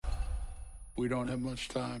We don't have much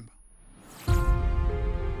time.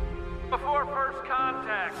 Before first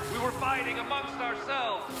contact, we were fighting amongst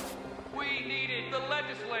ourselves. We needed the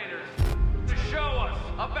legislators to show us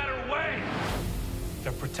a better way.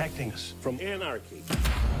 They're protecting us from anarchy.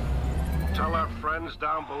 Tell our friends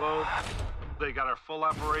down below they got our full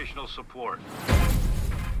operational support.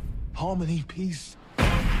 Harmony, peace.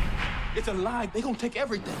 It's a lie. They're gonna take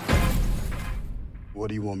everything. What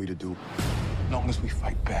do you want me to do? As long as we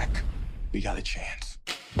fight back, we got a chance.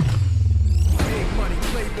 Big money,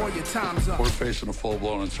 playboy, your time's up. We're facing a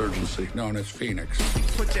full-blown insurgency known as Phoenix.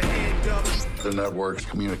 Put your hand up. The networks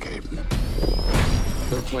communicate.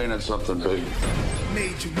 They're planning something big.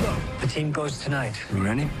 Made you look. The team goes tonight. You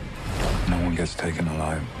ready? No one gets taken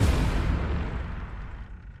alive.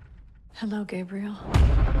 Hello, Gabriel.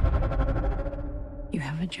 You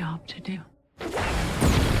have a job to do.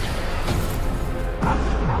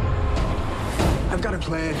 I've got a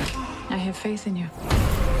plan. I have faith in you.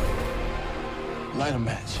 Light a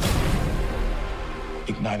match.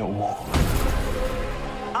 Ignite a war.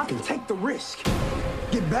 I can take the risk.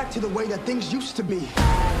 Get back to the way that things used to be.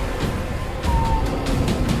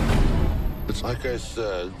 It's like I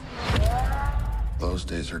said, those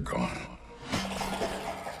days are gone.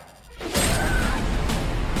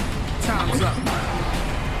 Time's up.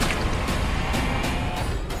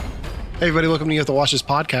 Hey everybody, welcome to You Have to Watch This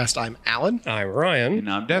podcast. I'm Alan. I'm Ryan.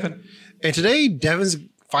 And I'm Devin. And today, Devin's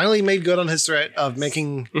finally made good on his threat of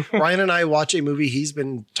making Ryan and I watch a movie he's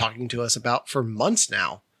been talking to us about for months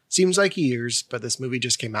now. Seems like years, but this movie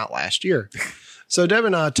just came out last year. So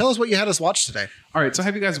Devin, tell us what you had us watch today. All right, so I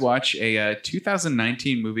have you guys watch a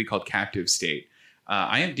 2019 movie called Captive State.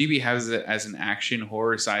 IMDb has it as an action,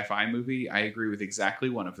 horror, sci-fi movie. I agree with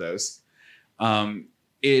exactly one of those. It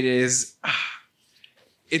is...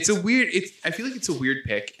 It's a weird. I feel like it's a weird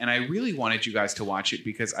pick, and I really wanted you guys to watch it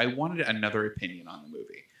because I wanted another opinion on the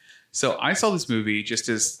movie. So I saw this movie just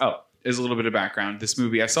as a little bit of background. This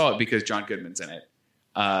movie I saw it because John Goodman's in it.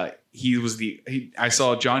 I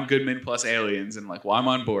saw John Goodman plus aliens, and like, well, I'm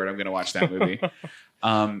on board. I'm going to watch that movie.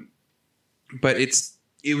 But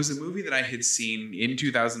it was a movie that I had seen in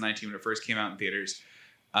 2019 when it first came out in theaters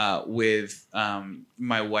with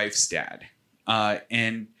my wife's dad,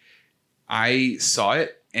 and I saw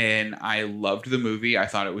it. And I loved the movie. I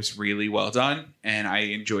thought it was really well done. And I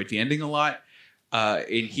enjoyed the ending a lot. And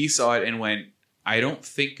he saw it and went, I don't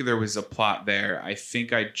think there was a plot there. I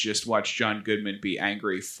think I just watched John Goodman be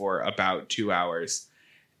angry for about 2 hours.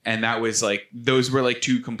 And that was like, those were like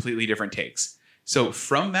two completely different takes. So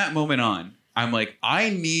from that moment on, I'm like,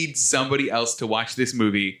 I need somebody else to watch this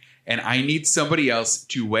movie. And I need somebody else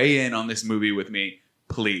to weigh in on this movie with me,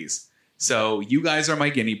 please. So you guys are my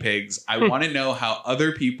guinea pigs. I want to know how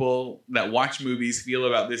other people that watch movies feel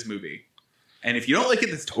about this movie. And if you don't like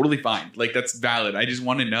it, that's totally fine. Like, that's valid. I just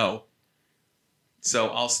want to know. So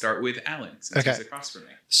I'll start with Alan, since he's across from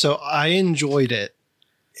me. So I enjoyed it.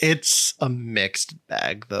 It's a mixed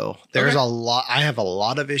bag, though. There's a lot. I have a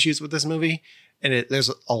lot of issues with this movie. And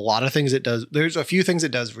there's a lot of things it does. There's a few things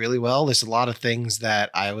it does really well. There's a lot of things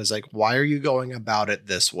that I was like, why are you going about it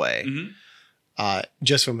this way? Mm-hmm.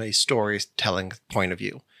 Just from a storytelling point of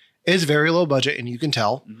view. It's very low budget, and you can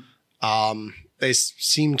tell. Mm-hmm. They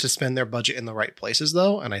seem to spend their budget in the right places,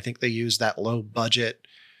 though, and I think they use that low budget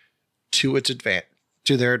to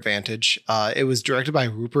their advantage. It was directed by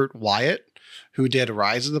Rupert Wyatt, who did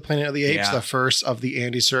Rise of the Planet of the Apes, the first of the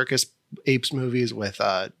Andy Serkis Apes movies with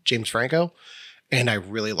James Franco, and I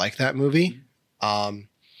really like that movie. I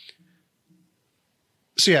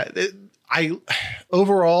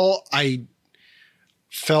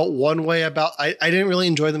felt one way about. I didn't really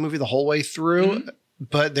enjoy the movie the whole way through,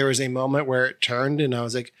 but there was a moment where it turned, and I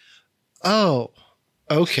was like, "Oh,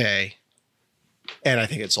 okay," and I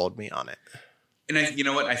think it sold me on it. And you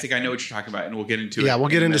know what? I think I know what you're talking about, and we'll get into it. Yeah, we'll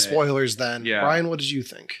get into spoilers then. Yeah. Ryan, what did you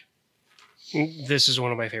think? This is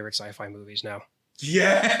one of my favorite sci-fi movies now.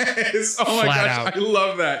 Yes. Oh my gosh, I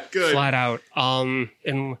love that. Good. Flat out.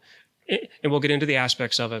 And we'll get into the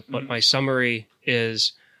aspects of it, but my summary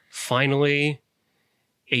is finally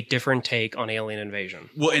a different take on alien invasion.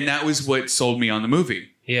 Well, and that was what sold me on the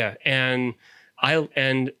movie. Yeah, and I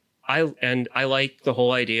like the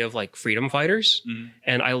whole idea of like freedom fighters,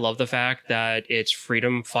 and I love the fact that it's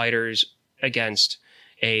freedom fighters against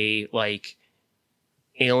a like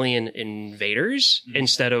alien invaders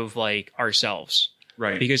instead of like ourselves,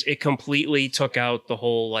 right? Because it completely took out the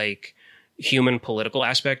whole like human political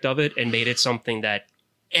aspect of it and made it something that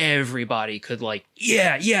everybody could like,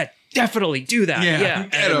 yeah, definitely do that. Yeah.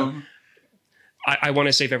 Get 'em. I want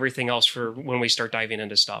to save everything else for when we start diving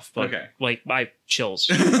into stuff. But Okay. like my chills,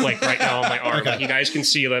 like right now on my arm. Okay. Like, you guys can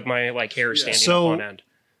see that my like hair is standing So- up on end.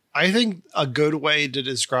 I think a good way to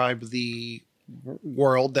describe the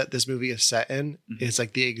world that this movie is set in is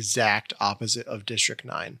like the exact opposite of District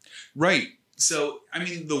 9. Right. So, I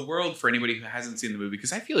mean, the world, for anybody who hasn't seen the movie,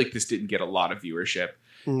 because I feel like this didn't get a lot of viewership.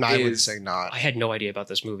 I would is- say not. I had no idea about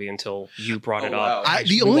this movie until you brought it Oh, up. wow.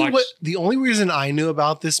 The only reason I knew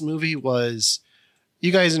about this movie was,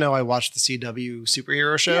 you guys know I watched the CW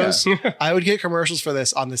superhero shows. I would get commercials for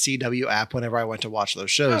this on the CW app whenever I went to watch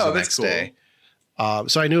those shows Oh, the that's next cool. day.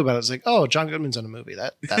 So I knew about it. I was like, oh, John Goodman's in a movie.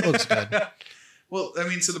 That looks good. Well, I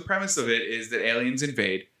mean, so the premise of it is that aliens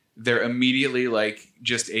invade. They're immediately like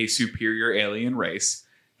just a superior alien race.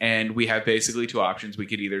 And we have basically two options. We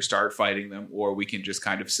could either start fighting them or we can just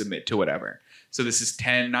kind of submit to whatever. So this is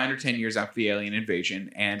 9 or 10 years after the alien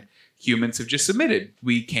invasion, and humans have just submitted.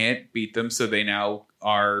 We can't beat them, so they now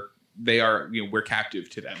are, we're captive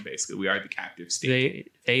to them, basically. We are the captive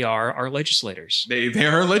state. They are our legislators. They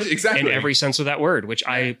are exactly. In every sense of that word, which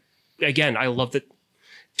I love the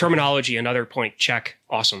terminology. Another point, check,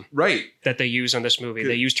 awesome. Right. That they use on this movie. Good.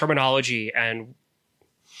 They use terminology and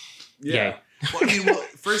Yeah. Well, I mean,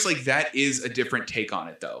 first, like, that is a different take on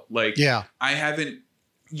it, though. Like, Yeah. I haven't,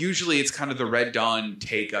 usually it's kind of the Red Dawn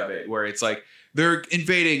take of it, where it's like, they're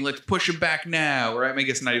invading, let's push them back now. Or I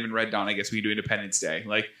guess not even Red Dawn, I guess we do Independence Day.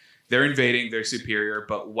 Like, they're invading, they're superior,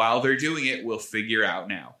 but while they're doing it, we'll figure out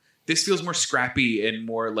now. This feels more scrappy and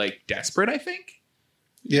more, like, desperate, I think.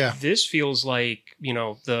 Yeah. this feels like,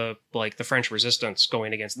 the French resistance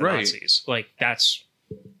going against the Right. Nazis. Like, that's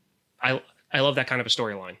I love that kind of a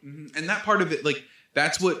storyline. Mhm. And that part of it, like,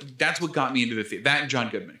 that's what got me into the theater. That and John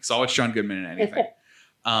Goodman, because I'll watch John Goodman in anything.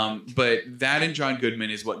 But that and John Goodman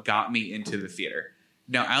is what got me into the theater.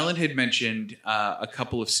 Now, Alan had mentioned a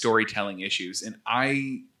couple of storytelling issues, and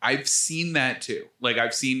I've seen that too. Like,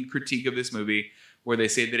 I've seen critique of this movie where they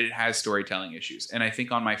say that it has storytelling issues. And I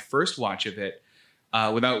think on my first watch of it,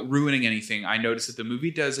 without ruining anything, I noticed that the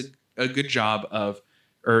movie does a good job of,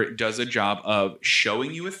 or does a job of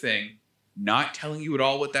showing you a thing, not telling you at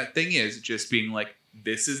all what that thing is, just being like,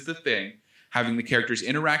 this is the thing, having the characters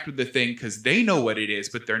interact with the thing because they know what it is,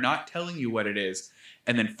 but they're not telling you what it is.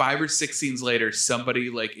 And then 5 or 6 scenes later, somebody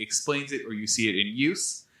like explains it or you see it in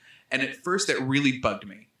use. And at first that really bugged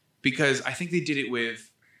me because I think they did it with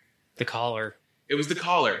The Collar. It was The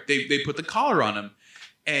Collar. They put the collar on him.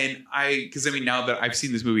 And because now that I've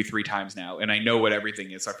seen this movie 3 times now and I know what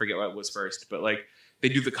everything is, so I forget what was first, but like they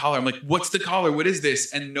do the collar. I'm like, what's the collar? What is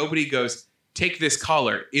this? And nobody goes, take this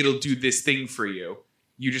collar. It'll do this thing for you.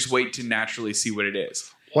 You just wait to naturally see what it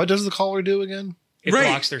is. What does the collar do again? It Right.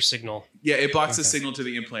 blocks their signal. Yeah, it blocks the signal to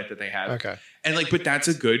the implant that they have. Okay. And like, but that's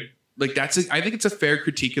a good, like, I think it's a fair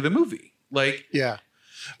critique of the movie. Like, Yeah.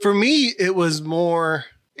 For me, it was more,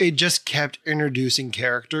 it just kept introducing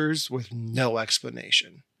characters with no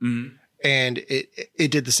explanation. mhm. And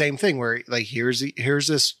it did the same thing where like here's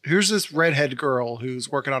this redhead girl who's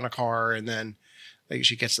working on a car, and then like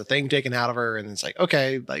she gets the thing taken out of her, and it's like,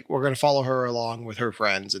 okay, like we're gonna follow her along with her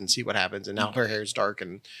friends and see what happens. And now her hair's dark,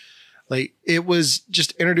 and like it was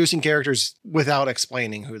just introducing characters without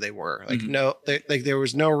explaining who they were. Like there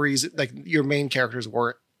was no reason, like your main characters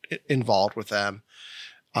weren't involved with them.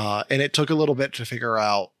 And it took a little bit to figure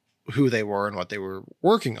out who they were and what they were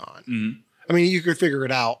working on. Mhm. I mean, you could figure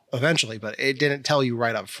it out eventually, but it didn't tell you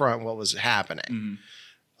right up front what was happening.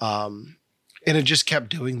 Mhm. And it just kept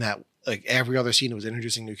doing that. Like every other scene was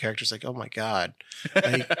introducing new characters. Like, oh my God.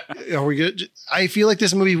 Like, are we good? I feel like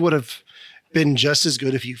this movie would have been just as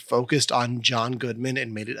good if you focused on John Goodman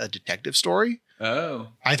and made it a detective story. Oh.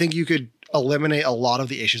 I think you could eliminate a lot of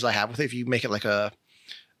the issues I have with it if you make it like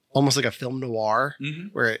almost like a film noir, Mhm.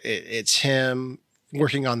 where it's him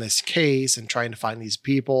working on this case and trying to find these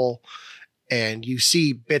people. And you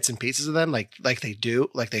see bits and pieces of them like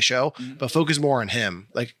they show, but focus more on him.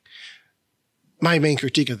 Like my main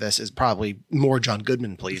critique of this is probably more John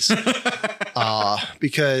Goodman, please.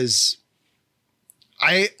 Because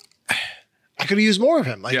I could have used more of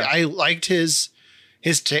him. Like I liked his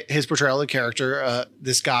portrayal of the character,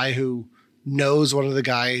 this guy who knows one of the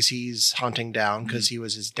guys he's hunting down because he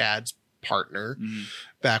was his dad's partner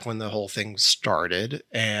back when the whole thing started.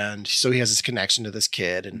 And so he has this connection to this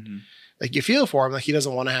kid, and like you feel for him, like he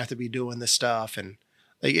doesn't want to have to be doing this stuff. And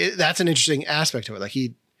like, that's an interesting aspect to it. Like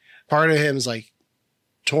part of him is like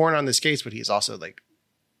torn on this case, but he's also like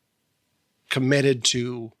committed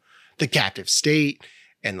to the captive state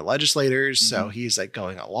and the legislators. So he's like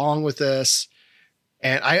going along with this.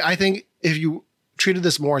 And I think if you treated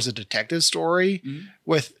this more as a detective story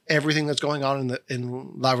with everything that's going on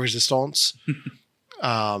in La Resistance.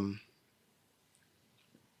 I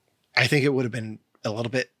think it would have been a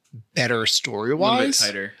little bit better story wise,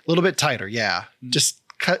 tighter. A little bit tighter. Yeah. Just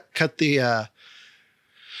cut the,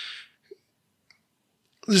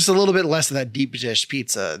 just a little bit less of that deep dish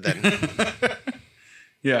pizza than.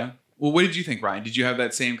 Yeah. Well, what did you think, Ryan? Did you have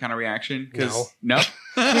that same kind of reaction? No.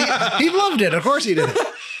 He loved it. Of course he did.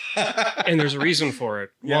 And there's a reason for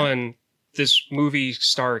it. Yeah. One, this movie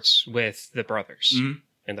starts with the brothers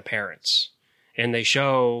and the parents, and they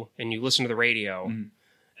show, and you listen to the radio, and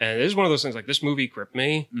this is one of those things. Like, this movie gripped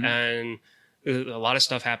me, and a lot of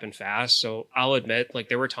stuff happened fast. So I'll admit, like,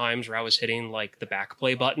 there were times where I was hitting like the back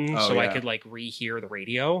play button I could like rehear the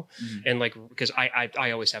radio, and like, because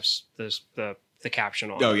I always have the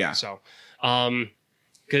caption on. Oh yeah. So,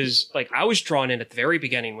 because like I was drawn in at the very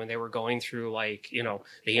beginning when they were going through, like, you know,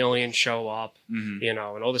 the aliens show up, you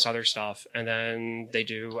know, and all this other stuff, and then they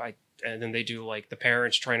do like the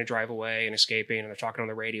parents trying to drive away and escaping, and they're talking on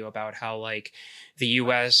the radio about how like the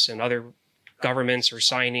U.S. and other governments are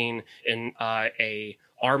signing in a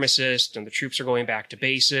armistice, and the troops are going back to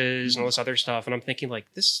bases and all this other stuff, and I'm thinking, like,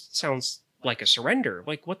 this sounds like a surrender.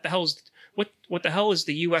 Like, what the hell is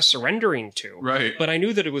the U.S. surrendering to? Right. But I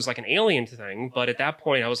knew that it was like an alien thing. But at that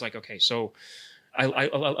point, I was like, okay, so I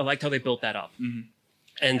liked how they built that up.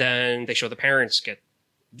 And then they show the parents get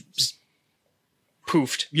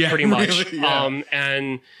poofed, pretty much. Really, yeah.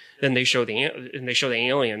 And then they show the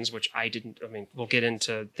aliens, which I didn't. I mean, we'll get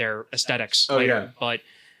into their aesthetics later. Yeah. But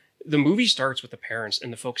the movie starts with the parents,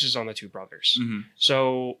 and the focus is on the two brothers.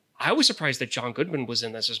 So I was surprised that John Goodman was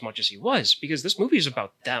in this as much as he was, because this movie is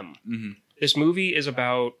about them. This movie is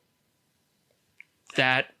about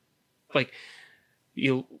that, like,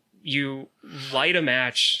 you light a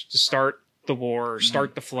match to start the war, or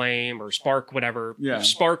start the flame, or spark whatever,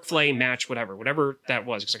 spark, flame, match, whatever that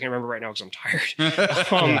was, because I can't remember right now because I'm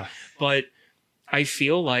tired. But I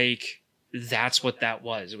feel like that's what that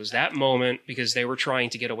was. It was that moment, because they were trying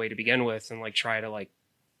to get away to begin with, and like try to like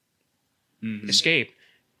escape.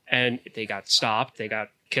 And they got stopped, they got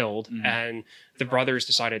killed, and the brothers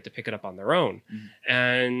decided to pick it up on their own.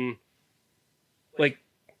 And like,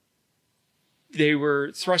 they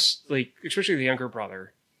were thrust, like, especially the younger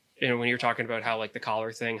brother, you know, when you're talking about how like the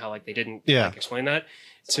collar thing, how like they didn't like, explain that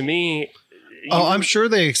to me. I'm sure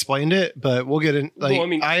they explained it, but we'll get in. Like, Well, I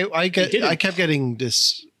mean, I kept getting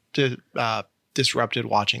disrupted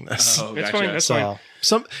watching this. Oh, That's gotcha. fine. That's fine.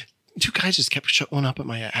 Some two guys just kept showing up at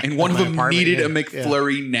my And one of them apartment. needed a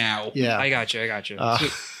McFlurry now. Yeah. I got you. So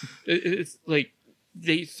it's like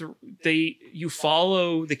you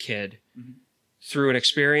follow the kid through an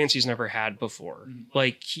experience he's never had before.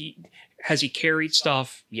 Like, has he carried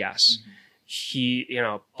stuff? Yes. He, you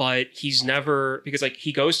know, but he's never, because like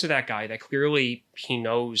he goes to that guy that clearly he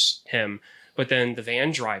knows him, but then the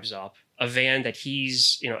van drives up, a van that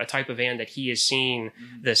he's, you know, a type of van that he has seen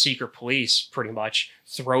the secret police pretty much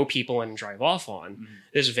throw people in and drive off on.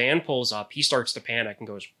 This van pulls up, he starts to panic and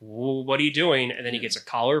goes, "What are you doing?" And then he gets a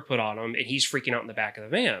collar put on him, and he's freaking out in the back of the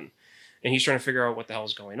van, and he's trying to figure out what the hell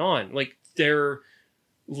is going on. Like, they're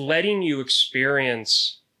letting you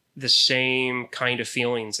experience the same kind of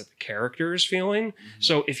feelings that the character is feeling.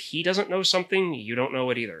 So if he doesn't know something, you don't know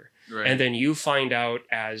it either. Right. And then you find out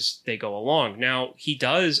as they go along. Now,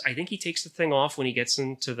 I think he takes the thing off when he gets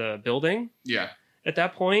into the building Yeah. at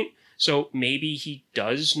that point. So maybe he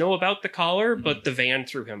does know about the collar, but the van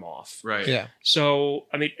threw him off. Right. Yeah. So,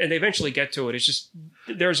 I mean, and they eventually get to it. It's just,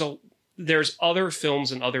 there's other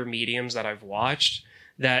films and other mediums that I've watched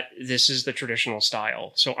that this is the traditional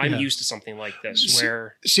style. So I'm used to something like this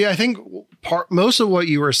where... See, I think most of what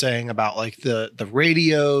you were saying about like the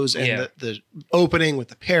radios and the opening with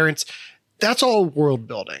the parents, that's all world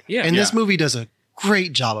building. Yeah. And this movie does a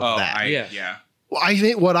great job of that. Yeah. Well, I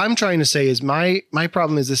think what I'm trying to say is my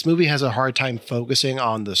problem is this movie has a hard time focusing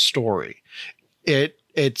on the story.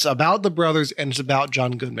 It's about the brothers and it's about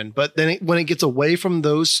John Goodman. But then when it gets away from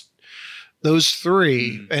those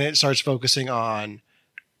three and it starts focusing on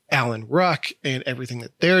Alan Ruck and everything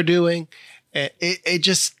that they're doing, it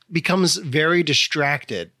just becomes very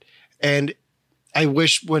distracted. And I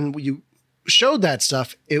wish when you showed that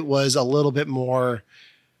stuff, it was a little bit more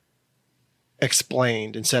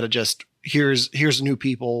explained instead of just here's new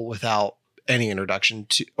people without any introduction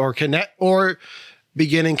to or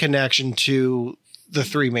beginning connection to the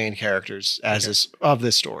three main characters of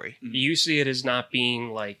this story. You see it as not being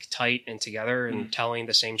like tight and together and telling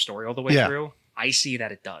the same story all the way through. I see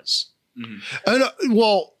that it does.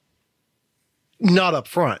 Well, not up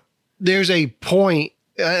front. There's a point,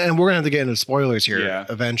 and we're gonna have to get into spoilers here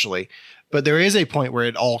eventually. but there is a point where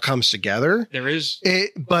it all comes together. There is.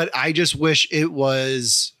 But I just wish it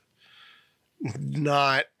was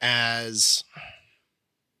not as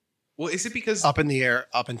Well, is it because up in the air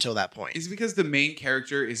up until that point. Is it because the main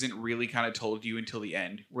character isn't really kind of told you until the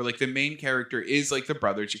end? Where like the main character is like the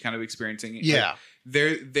brothers, you're kind of experiencing it. Yeah.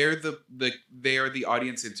 Like, they are the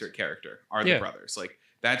audience insert character, are the brothers. Like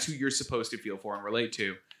that's who you're supposed to feel for and relate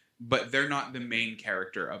to. But they're not the main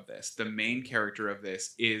character of this. The main character of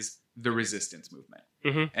this is the resistance movement.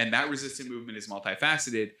 Mm-hmm. And that resistance movement is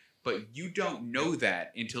multifaceted, but you don't know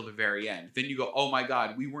that until the very end. Then you go, oh my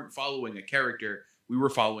God, we weren't following a character. We were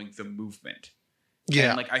following the movement. Yeah.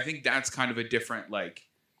 And like, I think that's kind of a different like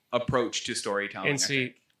approach to storytelling. And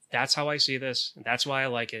see, that's how I see this. And that's why I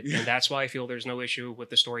like it. And that's why I feel there's no issue with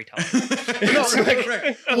the storytelling.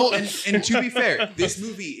 Right. Well, and to be fair, this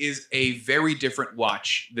movie is a very different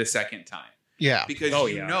watch the second time. Yeah. Because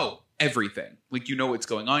you know everything. Like, you know what's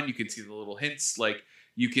going on. You can see the little hints. Like,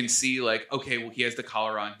 you can see, like, okay, well, he has the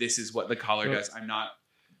collar on. This is what the collar does. I'm not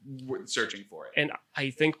searching for it. And I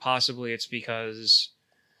think possibly it's because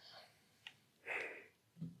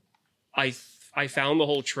I found the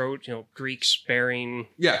whole trope, Greeks bearing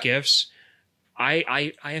gifts.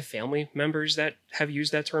 I have family members that have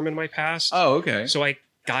used that term in my past. Oh, okay. So I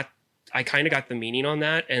kind of got the meaning on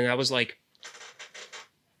that, and I was like,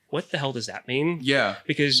 what the hell does that mean? Yeah.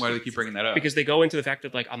 Because why do they keep bringing that up? Because they go into the fact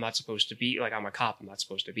that like I'm not supposed to be like I'm a cop, I'm not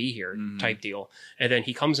supposed to be here type deal. And then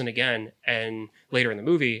he comes in again and later in the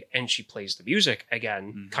movie and she plays the music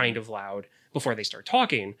again, kind of loud before they start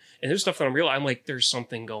talking. And there's stuff that I'm like, there's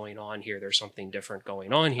something going on here. There's something different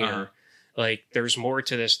going on here. Like there's more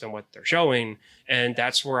to this than what they're showing. And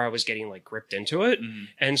that's where I was getting like gripped into it.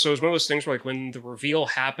 And so it was one of those things where like when the reveal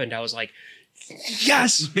happened, I was like,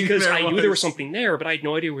 yes, because I knew there was something there, but I had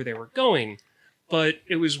no idea where they were going. But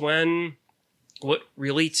it was when what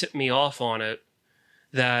really tipped me off on it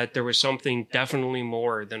that there was something definitely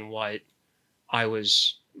more than what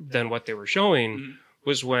they were showing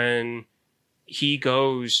was when he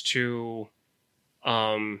goes to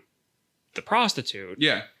the prostitute.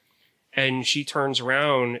 Yeah. And she turns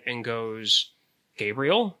around and goes,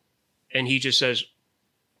 Gabriel? And he just says,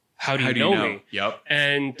 How do you know me? Yep.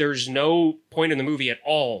 And there's no point in the movie at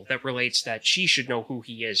all that relates that she should know who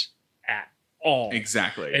he is at all.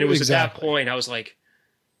 Exactly. And it was at that point I was like,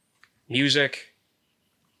 music,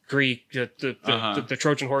 Greek, the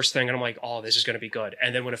Trojan horse thing, and I'm like, oh, this is going to be good.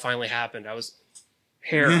 And then when it finally happened, I was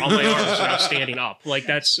hair on my arms and I was standing up. Like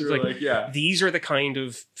that's these are the kind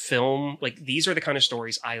of film, like these are the kind of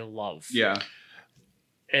stories I love. Yeah.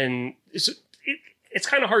 And it's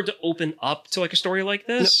kind of hard to open up to like a story like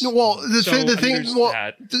this. Well,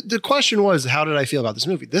 the question was, how did I feel about this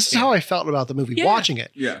movie? This is how I felt about the movie watching it.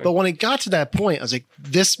 Yeah. But when it got to that point, I was like,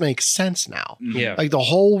 this makes sense now. Yeah. Like the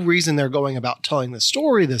whole reason they're going about telling the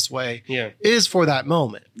story this way is for that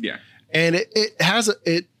moment. Yeah. And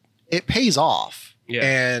it pays off. Yeah.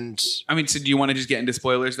 And I mean, so do you want to just get into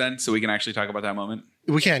spoilers then so we can actually talk about that moment?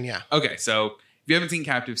 We can, yeah. Okay, so if you haven't seen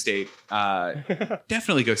Captive State,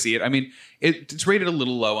 definitely go see it. I mean, it's rated a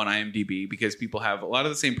little low on IMDb because people have a lot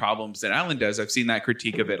of the same problems that Alan does. I've seen that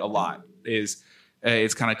critique of it a lot. It's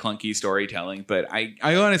kind of clunky storytelling, but I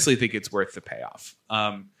honestly think it's worth the payoff.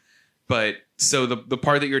 But so the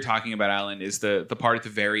part that you're talking about, Alan, is the part at the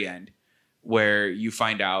very end where you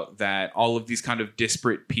find out that all of these kind of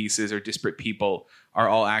disparate pieces or disparate people are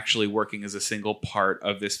all actually working as a single part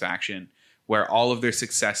of this faction, where all of their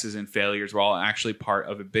successes and failures were all actually part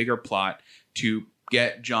of a bigger plot to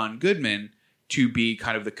get John Goodman to be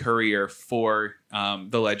kind of the courier for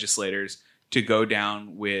the legislators to go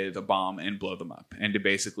down with a bomb and blow them up and to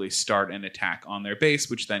basically start an attack on their base,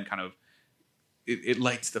 which then kind of it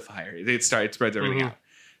lights the fire. It spreads everything out.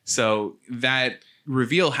 So that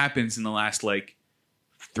reveal happens in the last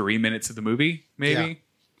 3 minutes of the movie, maybe. Yeah.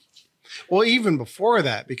 Well, even before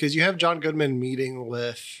that, because you have John Goodman meeting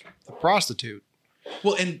with the prostitute.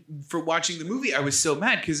 Well, and for watching the movie, I was so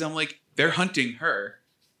mad because I'm like, they're hunting her.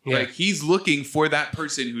 Yeah. Like, he's looking for that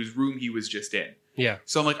person whose room he was just in. Yeah.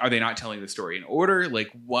 So I'm like, are they not telling the story in order?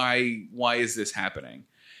 Like, why is this happening?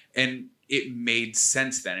 And it made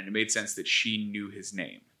sense then, and it made sense that she knew his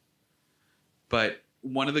name. But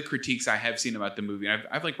one of the critiques I have seen about the movie, and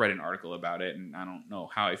I've read an article about it, and I don't know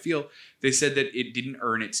how I feel. They said that it didn't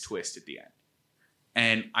earn its twist at the end,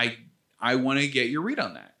 and I want to get your read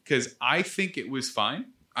on that because I think it was fine.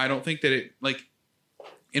 I don't think that it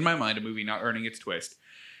in my mind, a movie not earning its twist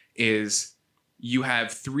is you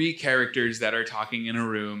have three characters that are talking in a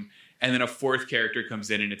room, and then a fourth character comes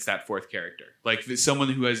in, and it's that fourth character, like someone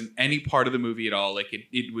who hasn't any part of the movie at all. Like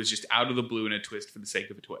it was just out of the blue and a twist for the sake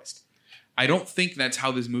of a twist. I don't think that's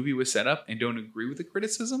how this movie was set up, and don't agree with the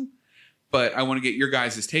criticism. But I want to get your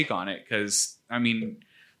guys' take on it, because I mean,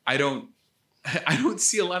 I don't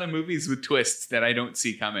see a lot of movies with twists that I don't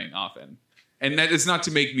see coming often. And that is not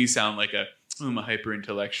to make me sound like I'm a hyper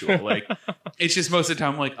intellectual. Like, it's just most of the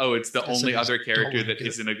time I'm like, oh, it's the only other character totally that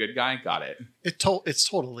isn't a good guy. Got it. It's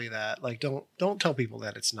totally that. Like, don't tell people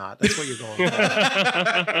that it's not. That's what you're going for.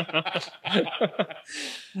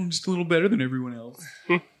 I'm just a little better than everyone else.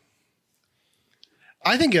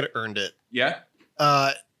 I think it earned it. Yeah.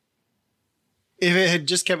 If it had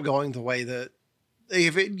just kept going the way that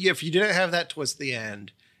if you didn't have that twist at the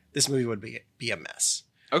end, this movie would be a mess.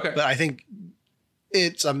 Okay. But I think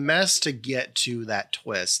it's a mess to get to that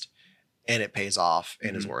twist, and it pays off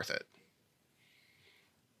and is worth it.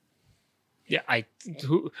 Yeah,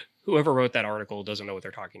 whoever wrote that article doesn't know what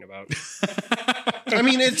they're talking about. I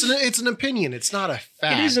mean, it's an opinion. It's not a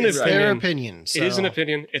fact. It is an it's opinion. their opinion. So. It is an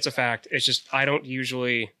opinion. It's a fact. It's just I don't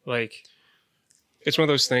usually like. It's one of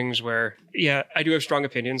those things where, yeah, I do have strong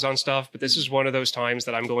opinions on stuff, but this is one of those times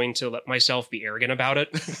that I'm going to let myself be arrogant about it.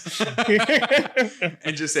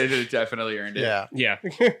 And just say that it definitely earned it. Yeah. Yeah.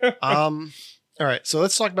 All right. So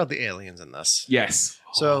let's talk about the aliens in this. Yes.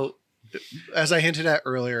 So, as I hinted at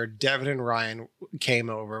earlier, Devin and Ryan came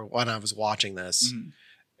over when I was watching this,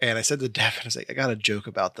 and I said to Devin, I was like, I got a joke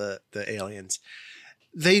about the aliens.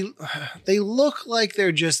 They look like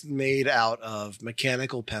they're just made out of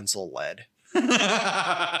mechanical pencil lead.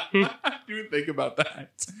 I didn't think about that.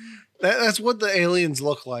 That's what the aliens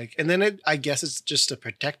look like. And then I guess it's just a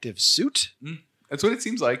protective suit. That's what it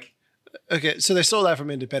seems like. Okay, so they stole that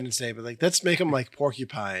from Independence Day, but like let's make them like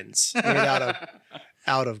porcupines made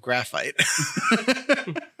out of graphite.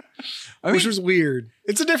 Which was weird.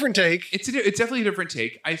 It's a different take. It's definitely a different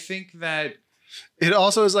take. I think that it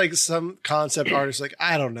also is like some concept artist like,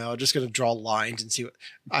 I don't know, just gonna draw lines and see what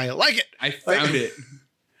I like it. I found it.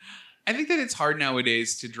 I think that it's hard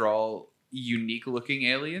nowadays to draw unique looking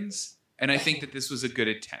aliens. And I think that this was a good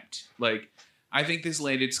attempt. Like, I think this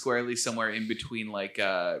landed squarely somewhere in between like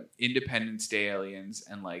Independence Day aliens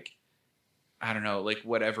and like, I don't know, like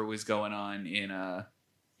whatever was going on in A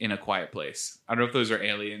Quiet Place. I don't know if those are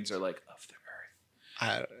aliens or like of the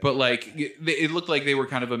Earth. But like, it looked like they were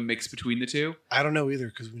kind of a mix between the two. I don't know either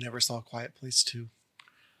because we never saw A Quiet Place 2.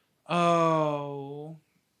 Oh,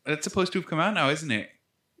 that's supposed to have come out now, isn't it?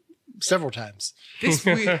 Several times. This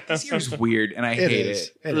year's weird, and I hate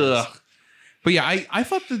it. It is. But yeah, I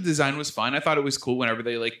thought the design was fun. I thought it was cool whenever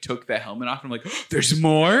they like took the helmet off. And I'm like, oh, there's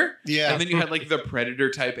more. Yeah, and then you had like the Predator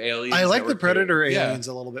type aliens. I like the Predator aliens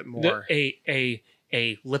a little bit more. A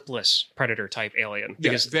lipless Predator type alien.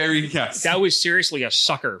 Because that was seriously a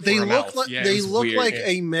sucker. They for a look mouth. like they look like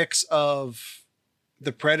a mix of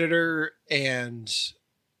the Predator and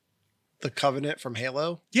the Covenant from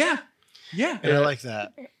Halo. Yeah, and I like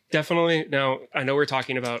that. Definitely. Now, I know we're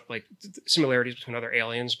talking about like similarities between other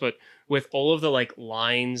aliens, but with all of the like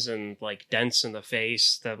lines and like dents in the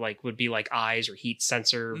face that like would be like eyes or heat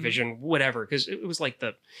sensor vision, whatever, because it was like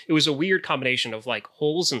it was a weird combination of like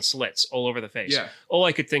holes and slits all over the face. Yeah. All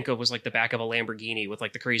I could think of was like the back of a Lamborghini with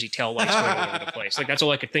like the crazy tail lights going all over the place. Like that's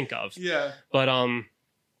all I could think of. Yeah. But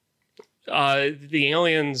the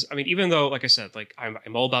aliens, I mean, even though, like I said, like I'm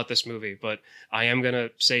all about this movie, but I am going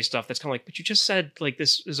to say stuff that's kind of like, but you just said like,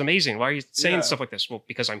 this is amazing. Why are you saying stuff like this? Well,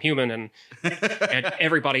 because I'm human and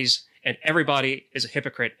everybody is a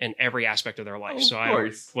hypocrite in every aspect of their life. Of so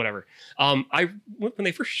course. Whatever. When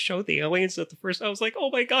they first showed the aliens I was like,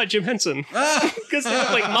 oh my God, Jim Henson. Because they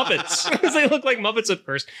look like Muppets. They look like Muppets at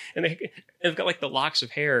first. And they've got like the locks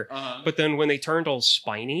of hair. But then when they turned all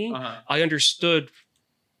spiny, I understood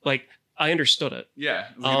it.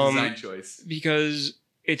 Yeah, it was like a design choice. Because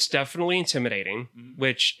it's definitely intimidating,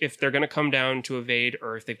 which if they're going to come down to invade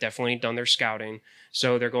Earth, they've definitely done their scouting.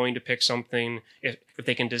 So they're going to pick something, if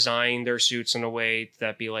they can design their suits in a way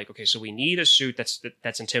that be like, okay, so we need a suit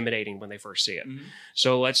that's intimidating when they first see it.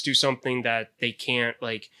 So let's do something that they can't,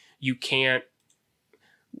 like, you can't.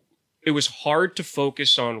 It was hard to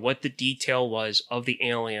focus on what the detail was of the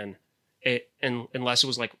alien unless it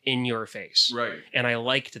was like in your face. Right. And I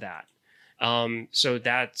liked that.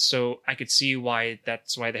 So I could see why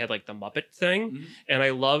they had like the Muppet thing. And I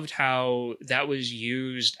loved how that was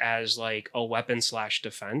used as like a weapon /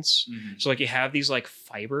 defense. So like you have these like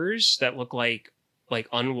fibers that look like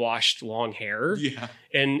unwashed long hair. Yeah.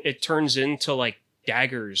 And it turns into like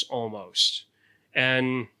daggers almost.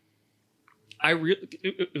 And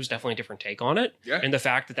it was definitely a different take on it. Yeah. And the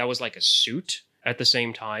fact that was like a suit at the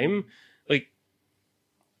same time, like,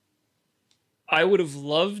 I would have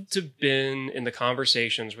loved to have been in the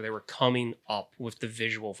conversations where they were coming up with the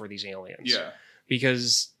visual for these aliens. Yeah.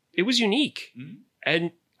 Because it was unique,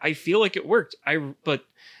 and I feel like it worked. But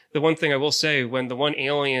the one thing I will say, when the one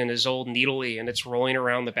alien is old needly and it's rolling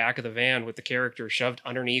around the back of the van with the character shoved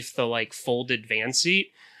underneath the like folded van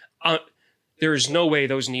seat, there's no way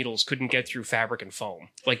those needles couldn't get through fabric and foam.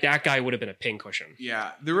 Like that guy would have been a pincushion.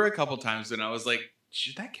 Yeah, there were a couple times when I was like,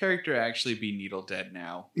 should that character actually be needle dead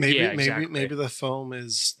now? Maybe Yeah, exactly. maybe the foam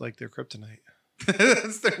is like their kryptonite.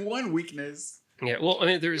 That's their one weakness. Yeah, well, I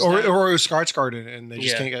mean, there's Or that. it was Skarsgård and they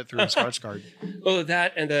just Yeah. can't get through Skarsgård. Well,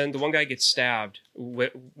 that, and then the one guy gets stabbed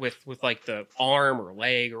with like the arm or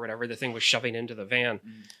leg or whatever the thing was shoving into the van,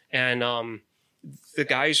 and the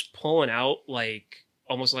guy's pulling out like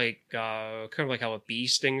almost like kind of like how a bee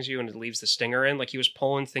stings you and it leaves the stinger in. Like he was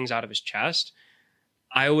pulling things out of his chest.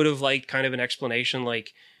 I would have liked kind of an explanation,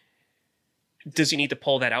 like, does he need to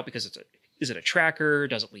pull that out because is it a tracker?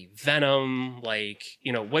 Does it leave venom? Like,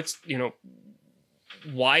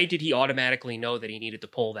 why did he automatically know that he needed to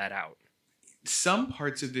pull that out? Some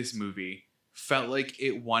parts of this movie felt like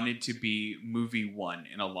it wanted to be movie one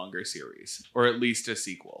in a longer series, or at least a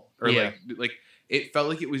sequel, or Yeah. like it felt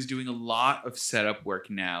like it was doing a lot of setup work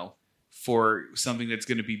now for something that's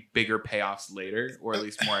going to be bigger payoffs later, or at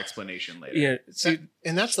least more explanation later. Yeah, see,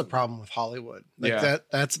 And that's the problem with Hollywood. Like Yeah.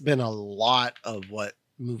 that's been a lot of what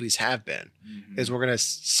movies have been. Is we're going to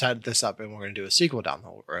set this up and we're going to do a sequel down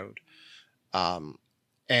the road.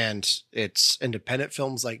 And it's independent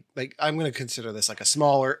films like I'm going to consider this like it's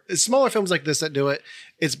smaller films like this that do it.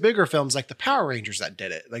 It's bigger films like the Power Rangers that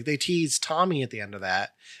did it. Like they teased Tommy at the end of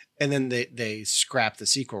that, and then they scrapped the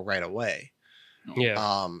sequel right away.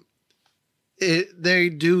 yeah. They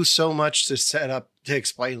do so much to set up to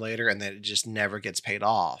explain later, and then it just never gets paid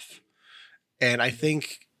off. And I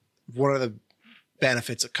think one of the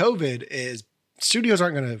benefits of COVID is studios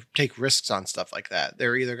aren't going to take risks on stuff like that.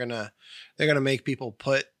 They're either they're going to make people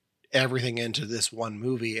put everything into this one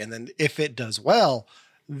movie, and then if it does well,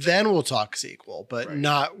 then we'll talk sequel. But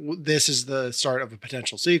not this is the start of a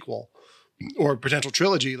potential sequel or potential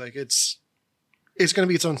trilogy. Like it's going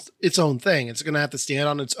to be its own thing. It's going to have to stand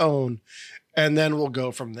on its own, and then we'll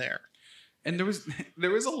go from there. And there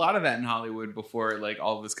was a lot of that in Hollywood before like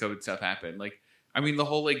all of this COVID stuff happened. Like, I mean, the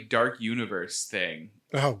whole like dark universe thing.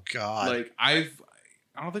 Oh God! Like I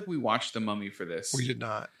don't think we watched The Mummy for this. We did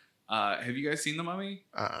not. Have you guys seen The Mummy?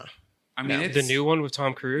 I mean, No. it's The new one with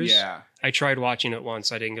Tom Cruise. Yeah. I tried watching it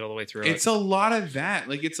once. I didn't get all the way through It's it. a lot of that.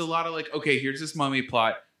 Like, it's a lot of like, okay, here's this mummy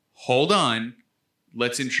plot. Hold on.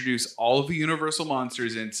 Let's introduce all of the Universal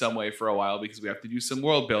monsters in some way for a while because we have to do some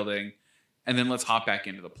world building, and then let's hop back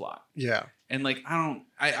into the plot. Yeah. And like,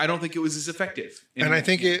 I don't think it was as effective. And I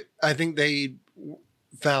think they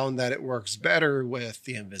found that it works better with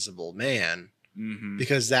The Invisible Man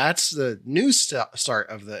because that's the new start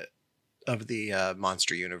of the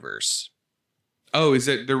monster universe. Oh, is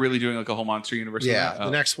it? They're really doing like a whole monster universe? Yeah. with that?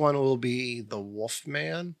 The next one will be The Wolf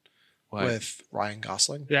Man What? with Ryan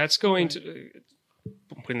Gosling. That's going to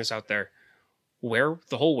I'm putting this out there. Where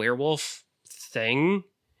the whole werewolf thing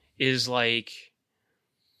is like,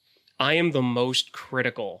 I am the most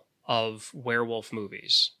critical of werewolf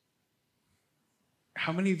movies.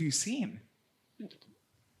 How many have you seen?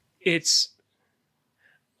 It's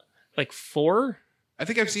like 4. I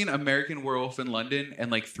think I've seen American Werewolf in London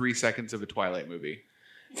and like 3 seconds of a Twilight movie.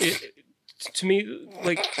 To me,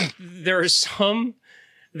 like there are some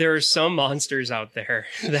monsters out there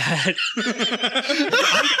that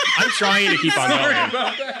I'm trying to keep on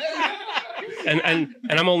going.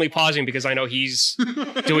 And I'm only pausing because I know he's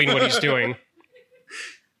doing what he's doing.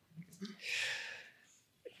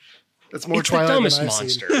 That's more It's Twilight the dumbest than I've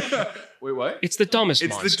seen. monster. Wait, what? It's the dumbest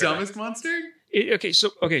It's monster. the dumbest monster? Okay,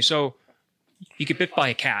 so you get bit by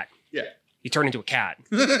a cat. Yeah. You turn into a cat.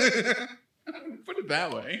 Put it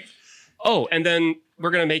that way. Oh, and then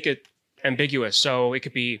we're gonna make it ambiguous. So it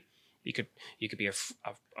could be you could be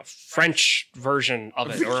a French version of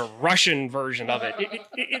it or a Russian version of it.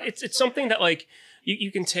 It's something that like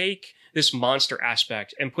you can take this monster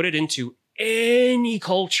aspect and put it into any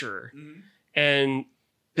culture and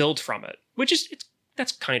build from it, which is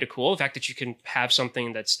that's kind of cool. The fact that you can have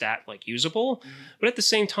something that's that like usable, but at the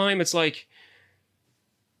same time, it's like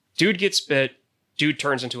dude gets bit, dude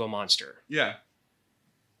turns into a monster. Yeah.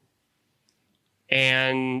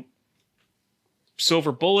 And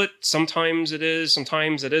silver bullet, sometimes it is,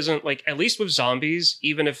 sometimes it isn't. Like, at least with zombies,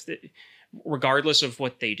 even if, regardless of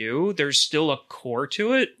what they do, there's still a core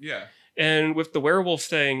to it. Yeah. And with the werewolf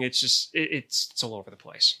thing, it's just, it's all over the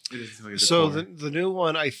place. It is really So the new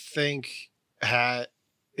one, I think,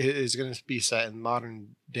 is going to be set in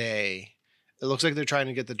modern day. It looks like they're trying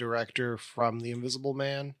to get the director from The Invisible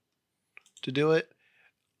Man to do it.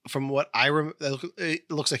 from what I it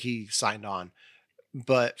looks like he signed on,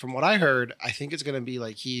 but from what I heard, I think it's going to be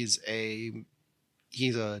like he's a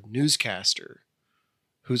newscaster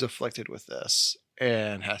who's afflicted with this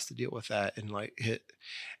and has to deal with that. And like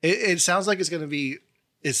it sounds like it's going to be,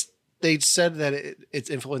 they said that it's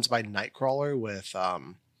influenced by Nightcrawler with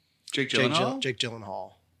Jake Gyllenhaal? Jake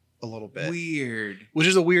Gyllenhaal a little bit. Weird. Which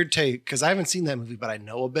is a weird take because I haven't seen that movie, but I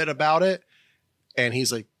know a bit about it. And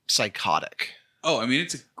he's like psychotic. Oh, I mean,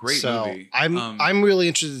 it's a great movie. I'm really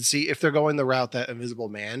interested to see if they're going the route that Invisible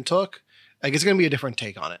Man took. Like, it's going to be a different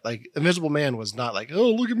take on it. Like, Invisible Man was not like, oh,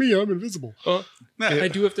 look at me, I'm invisible. I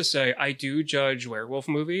do have to say, I do judge werewolf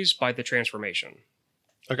movies by the transformation.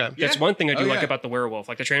 Okay. That's one thing I do like about the werewolf.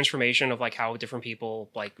 Like, the transformation of, like, how different people,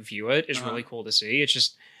 like, view it is really cool to see. It's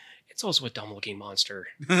just, it's also a dumb-looking monster.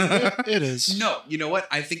 It is. No, you know what?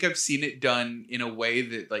 I think I've seen it done in a way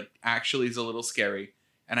that, like, actually is a little scary.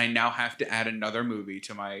 And I now have to add another movie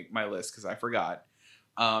to my list because I forgot.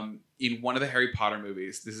 In one of the Harry Potter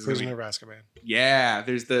movies, this is Prisoner of Azkaban. Yeah,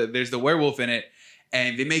 there's the werewolf in it,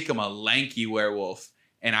 and they make him a lanky werewolf.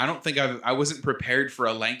 And I don't think I wasn't prepared for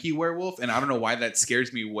a lanky werewolf, and I don't know why that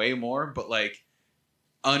scares me way more. But like,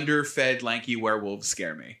 underfed lanky werewolves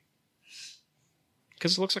scare me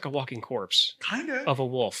because it looks like a walking corpse, kind of a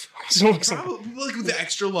wolf. Probably like with the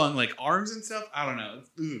extra long like arms and stuff. I don't know.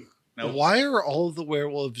 Ugh. No. Why are all of the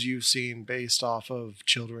werewolves you've seen based off of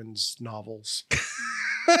children's novels?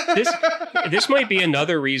 This might be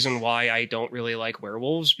another reason why I don't really like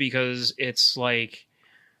werewolves, because it's like,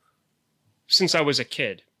 since I was a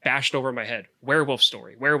kid, bashed over my head, werewolf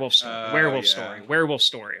story, werewolf story, werewolf story, werewolf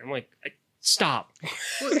story. I'm like, stop.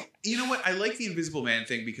 Well, you know what? I like the Invisible Man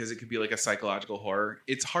thing because it could be like a psychological horror.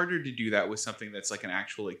 It's harder to do that with something that's like an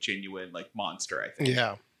actual, like, genuine, like, monster, I think.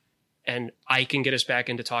 Yeah. And I can get us back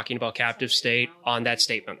into talking about Captive State on that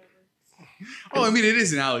statement. Oh, I mean, it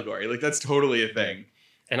is an allegory. Like, that's totally a thing.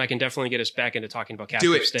 And I can definitely get us back into talking about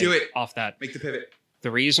Captive State. Do it. Off that. Make the pivot. The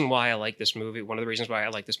reason why I like this movie, one of the reasons why I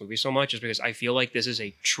like this movie so much is because I feel like this is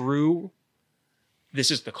the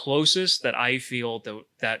closest that I feel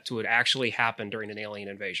that to it actually happen during an alien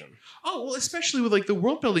invasion. Oh, well, especially with like the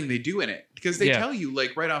world building they do in it. Because they tell you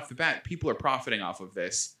like right off the bat, people are profiting off of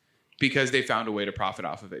this. Because they found a way to profit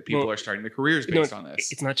off of it. People are starting their careers based on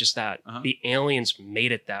this. It's not just that. The aliens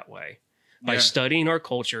made it that way. By studying our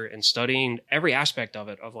culture and studying every aspect of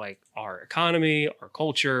it, of like our economy, our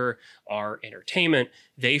culture, our entertainment,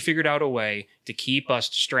 they figured out a way to keep us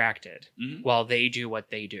distracted while they do what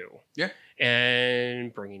they do. Yeah.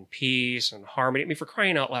 And bringing peace and harmony. I mean, for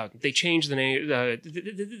crying out loud, they changed the name.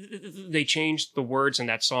 They changed the words in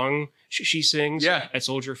that song she sings at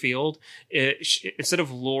Soldier Field. Instead of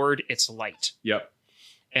Lord, it's Light. Yep.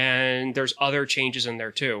 And there's other changes in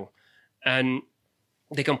there too, and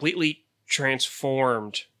they completely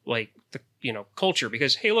transformed like the culture,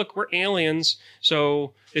 because hey, look, we're aliens,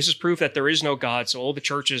 so this is proof that there is no God. So all the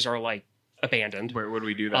churches are like abandoned. Where would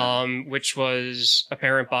we do that? Which was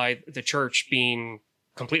apparent by the church being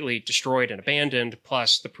completely destroyed and abandoned.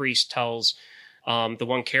 Plus, the priest tells the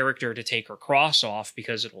one character to take her cross off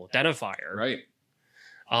because it will identify her. Right.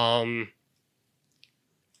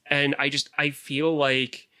 And I feel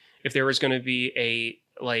like if there was going to be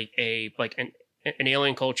an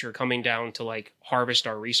alien culture coming down to like harvest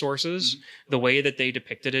our resources, the way that they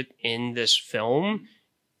depicted it in this film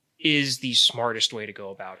is the smartest way to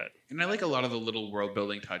go about it. And I like a lot of the little world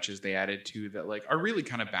building touches they added to that, like, are really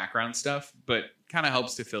kind of background stuff, but kind of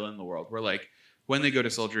helps to fill in the world. Where like when they go to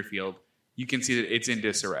Soldier Field, you can see that it's in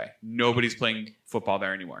disarray. Nobody's playing football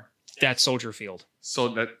there anymore. That's Soldier Field.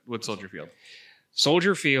 What's Soldier Field?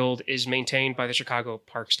 Soldier Field is maintained by the Chicago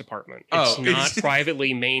Parks Department. It's not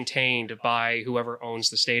privately maintained by whoever owns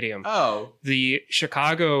the stadium. Oh. The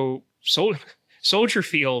Chicago Soldier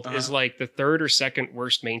Field is like the third or second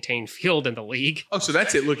worst maintained field in the league. Oh, so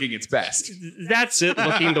that's it looking its best. That's it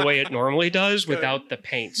looking the way it normally does without the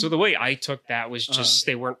paint. So the way I took that was just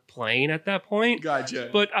they weren't playing at that point. Gotcha.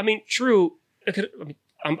 But I mean, true.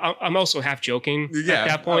 I'm also half joking at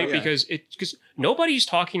that point because nobody's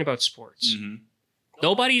talking about sports. Mm-hmm.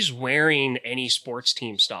 Nobody's wearing any sports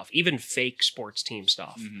team stuff, even fake sports team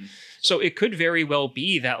stuff. Mm-hmm. So it could very well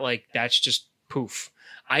be that like that's just poof.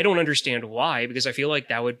 I don't understand why, because I feel like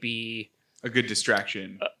that would be a good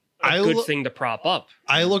distraction. A good thing to prop up.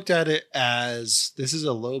 I looked at it as this is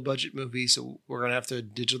a low budget movie, so we're going to have to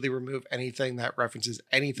digitally remove anything that references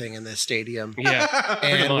anything in this stadium. Yeah.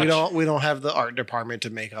 And we don't have the art department to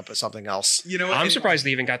make up something else. You know what? I'm surprised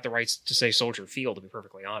they even got the rights to say Soldier Field, to be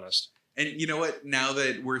perfectly honest. And you know what? Now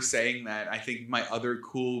that we're saying that, I think my other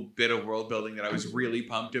cool bit of world building that I was really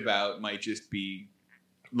pumped about might just be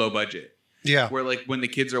low budget. Yeah. Where like when the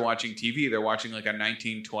kids are watching TV, they're watching like a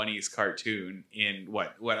 1920s cartoon in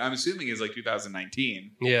what I'm assuming is like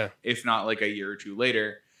 2019. Yeah. If not like a year or two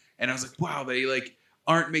later. And I was like, wow, they like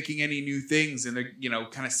aren't making any new things, and they're, you know,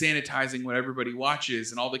 kind of sanitizing what everybody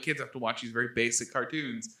watches, and all the kids have to watch these very basic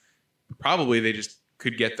cartoons. Probably they just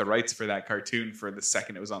could get the rights for that cartoon for the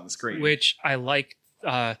second it was on the screen. Which I liked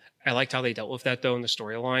how they dealt with that though in the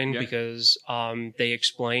storyline, because they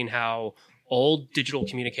explain how old digital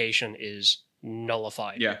communication is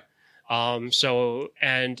nullified. Yeah. So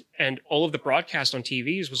and all of the broadcast on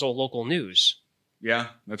TVs was all local news. Yeah,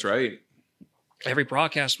 that's right. Every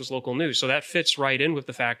broadcast was local news. So that fits right in with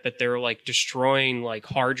the fact that they're like destroying like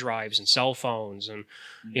hard drives and cell phones and,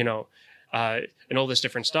 you know, and all this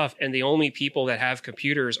different stuff. And the only people that have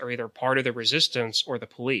computers are either part of the resistance or the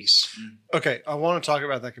police. Okay, I want to talk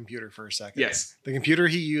about that computer for a second. Yes. The computer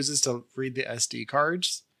he uses to read the SD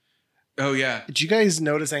cards. Oh, yeah. Did you guys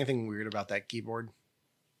notice anything weird about that keyboard?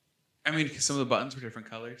 I mean, some of the buttons were different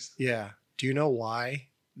colors. Yeah. Do you know why?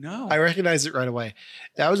 No. I recognized it right away.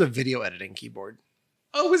 That was a video editing keyboard.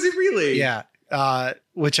 Oh, was it really? Yeah.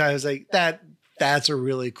 Which I was like, that's a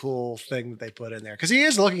really cool thing that they put in there. Because he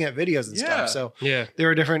is looking at videos and stuff. So yeah, there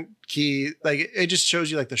are different key, like it just shows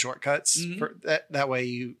you like the shortcuts for that way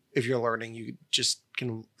you, if you're learning, you just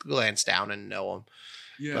can glance down and know them.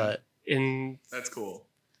 Yeah. But that's cool.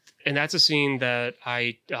 And that's a scene that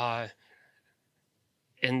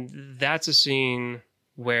and that's a scene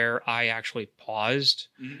where I actually paused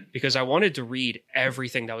because I wanted to read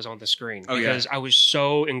everything that was on the screen because I was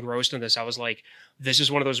so engrossed in this. I was like, this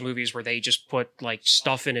is one of those movies where they just put like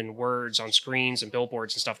stuff in words on screens and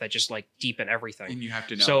billboards and stuff that just like deepen everything. And you have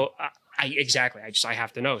to know. So I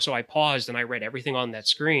have to know. So I paused and I read everything on that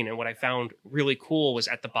screen. And what I found really cool was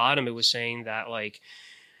at the bottom, it was saying that like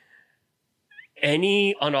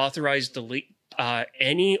any unauthorized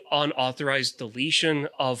deletion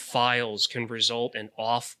of files can result in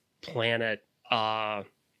off-planet.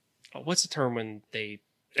 What's the term when they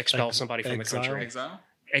expel somebody from the country?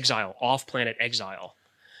 Exile. Off-planet exile.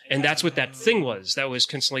 And that's what that thing was that was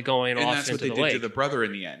constantly going and off that's into what they the did lake. to the brother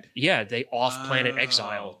in the end. Yeah, they off-planet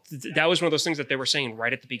exile. That was one of those things that they were saying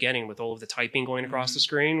right at the beginning with all of the typing going across the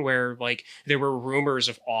screen, where like there were rumors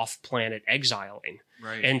of off-planet exiling.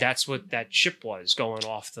 Right. And that's what that ship was going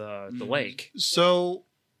off the lake. So,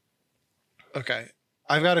 okay,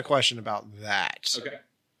 I've got a question about that.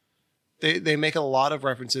 Okay. They make a lot of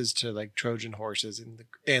references to like Trojan horses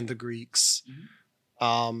and the Greeks.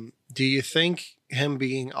 Do you think him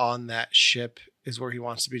being on that ship is where he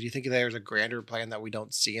wants to be? Do you think there's a grander plan that we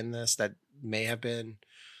don't see in this that may have been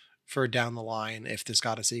for down the line if this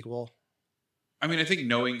got a sequel? I mean, I think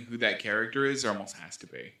knowing who that character is almost has to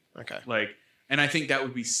be. Okay. Like, and I think that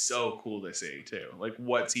would be so cool to see too. Like,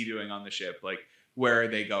 what's he doing on the ship? Like, where are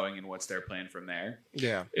they going and what's their plan from there?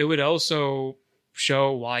 Yeah. It would also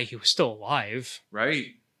show why he was still alive. Right.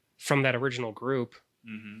 From that original group.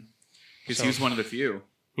 Because he was one of the few.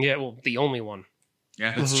 Yeah, well, the only one.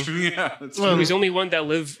 Yeah, that's true. Yeah, that's true. He was the only one that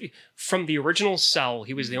lived from the original cell.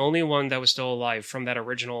 He was the only one that was still alive from that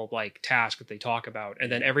original like task that they talk about. And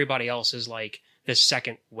then everybody else is like the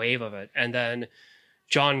second wave of it. And then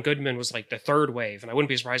John Goodman was like the third wave. And I wouldn't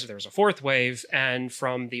be surprised if there was a fourth wave. And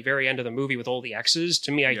from the very end of the movie with all the X's,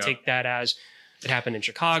 to me, I take that as it happened in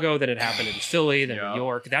Chicago, then it happened in Philly, then New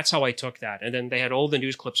York. That's how I took that. And then they had all the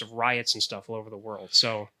news clips of riots and stuff all over the world.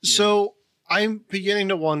 So I'm beginning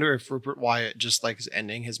to wonder if Rupert Wyatt just likes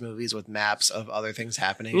ending his movies with maps of other things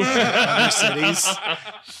happening in other cities.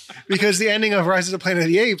 Because the ending of Rise of the Planet of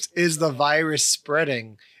the Apes is the virus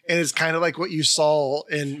spreading. And it's kind of like what you saw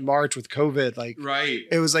in March with COVID. Like,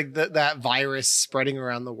 it was like that virus spreading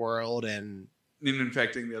around the world and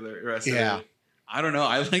infecting the rest of it. I don't know.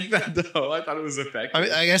 I like that though. I thought it was effective. I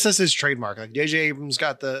mean, I guess that's his trademark. Like J.J. Abrams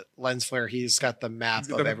got the lens flare. He's got the map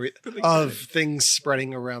of things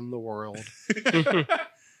spreading around the world.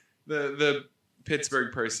 The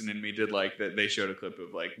Pittsburgh person in me did like that. They showed a clip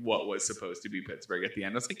of like what was supposed to be Pittsburgh at the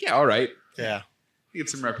end. I was like, yeah, all right. Yeah, you get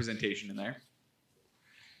some representation in there.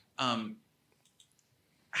 So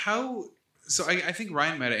I think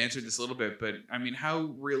Ryan might have answered this a little bit, but I mean,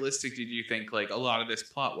 how realistic did you think like a lot of this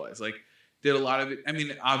plot was? Like, did a lot of it, I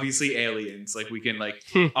mean, obviously aliens, like we can like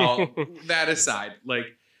all that aside, like,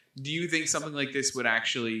 do you think something like this would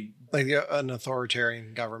actually like an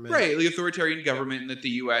authoritarian government, right? Like authoritarian government, and that the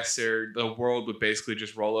U.S. or the world would basically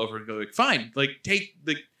just roll over and go like, fine, like take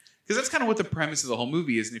the, because that's kind of what the premise of the whole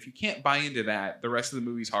movie is. And if you can't buy into that, the rest of the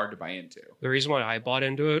movie's hard to buy into. The reason why I bought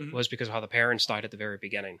into it was because of how the parents died at the very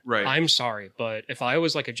beginning. Right. I'm sorry, but if I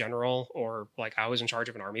was like a general or like I was in charge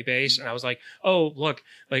of an army base and I was like, oh, look,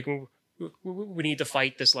 like we need to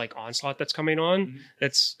fight this like onslaught that's coming on.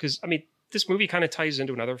 That's because I mean this movie kind of ties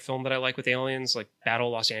into another film that I like with aliens, like Battle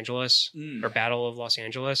of Los Angeles or Battle of Los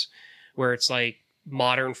Angeles, where it's like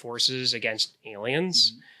modern forces against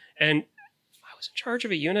aliens. And I was in charge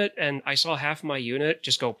of a unit and I saw half my unit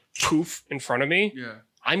just go poof in front of me. Yeah.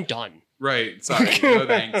 I'm done. Right. Sorry. No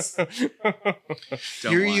thanks.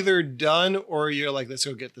 You're either done or you're like, let's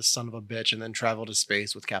go get this son of a bitch and then travel to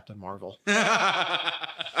space with Captain Marvel.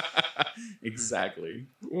 Exactly.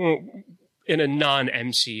 In a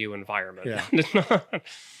non-MCU environment. Yeah.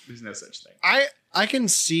 There's no such thing. I can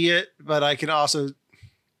see it, but I can also,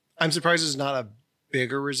 I'm surprised there's not a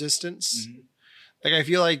bigger resistance. Like, I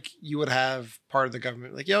feel like you would have part of the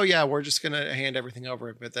government like, oh yeah, we're just going to hand everything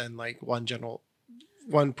over. But then like the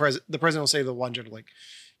president will say to the one general, like,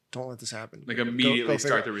 don't let this happen. Like immediately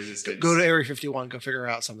start the resistance. Go to Area 51, go figure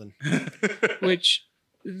out something. Which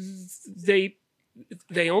they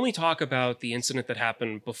only talk about the incident that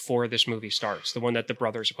happened before this movie starts, the one that the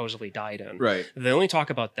brother supposedly died in. Right. They only talk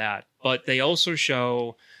about that, but they also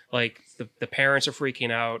show like the parents are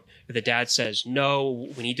freaking out. The dad says, no,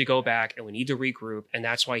 we need to go back and we need to regroup. And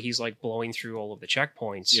that's why he's like blowing through all of the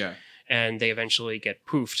checkpoints. Yeah. And they eventually get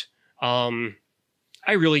poofed.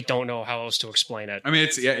 I really don't know how else to explain it. I mean,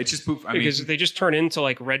 it's just poof. Because they just turn into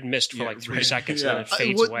like red mist for like 3 seconds and then it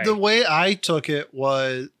fades away. The way I took it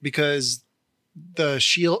was because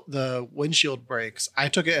the windshield breaks. I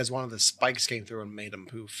took it as one of the spikes came through and made them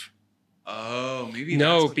poof. Oh, maybe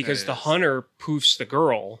no, because the hunter poofs the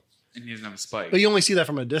girl, and he doesn't have a spike. But you only see that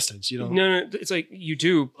from a distance. You don't. No, it's like you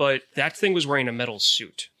do, but that thing was wearing a metal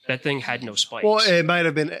suit. That thing had no spikes. Well, it might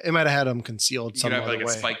have had them concealed some other way,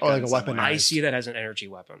 or like a weapon. I see that as an energy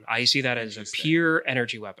weapon. I see that as a pure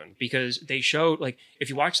energy weapon because they showed like if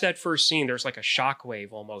you watch that first scene, there's like a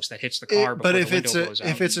shockwave almost that hits the car. But if it's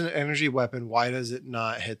an energy weapon, why does it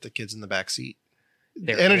not hit the kids in the back seat?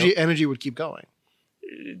 Energy would keep going.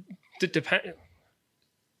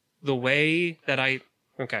 The way that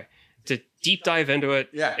to deep dive into it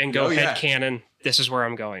and go head canon. This is where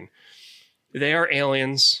I'm going. They are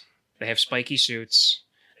aliens. They have spiky suits.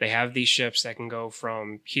 They have these ships that can go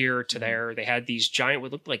from here to there. They had these giant,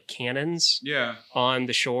 what looked like cannons on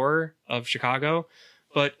the shore of Chicago.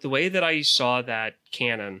 But the way that I saw that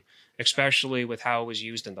cannon, especially with how it was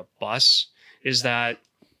used in the bus, is that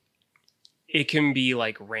it can be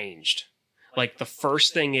like ranged. Like the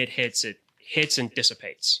first thing it hits and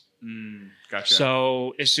dissipates. Gotcha.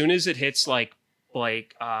 So as soon as it hits like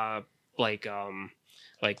biomaterial,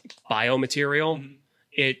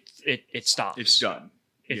 it stops. It's done.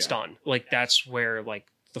 It's done. Like that's where like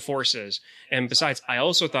the force is. And besides, I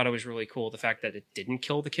also thought it was really cool the fact that it didn't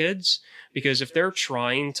kill the kids, because if they're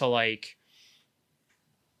trying to like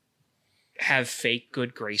have fake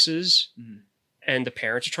good graces and the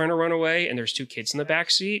parents are trying to run away and there's 2 kids in the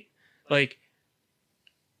back seat, like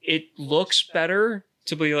it looks better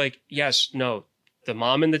to be like, yes, no, the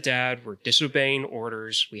mom and the dad were disobeying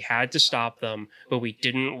orders. We had to stop them, but we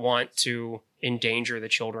didn't want to endanger the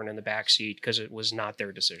children in the backseat because it was not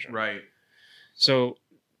their decision. Right. So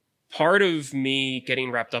part of me getting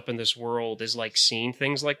wrapped up in this world is like seeing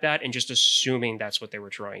things like that and just assuming that's what they were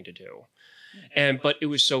trying to do. But it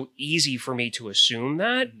was so easy for me to assume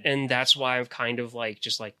that. And that's why I'm kind of like,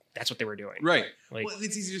 just like, that's what they were doing. Right. Like, well,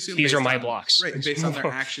 it's easy to assume these are my blocks. Right. Based on their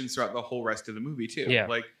actions throughout the whole rest of the movie too. Yeah.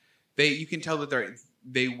 Like you can tell that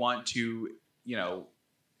they want to,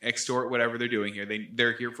 extort whatever they're doing here.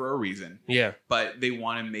 They're here for a reason. Yeah. But they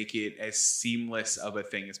want to make it as seamless of a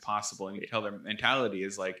thing as possible. And you can tell their mentality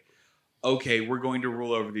is like, okay, we're going to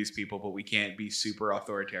rule over these people, but we can't be super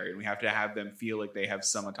authoritarian. We have to have them feel like they have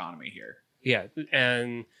some autonomy here. Yeah.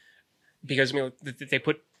 And because they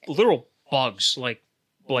put literal bugs, like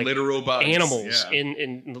literal bugs, animals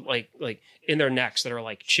in like in their necks that are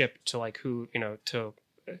like chipped to like who,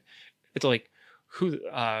 it's like who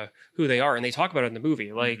they are. And they talk about it in the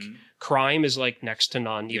movie. Like crime is like next to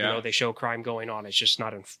none, even though they show crime going on. It's just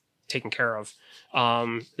not taken care of.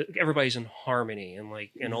 Everybody's in harmony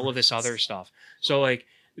and all of this other stuff. So like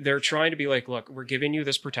they're trying to be like, look, we're giving you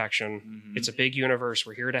this protection. It's a big universe.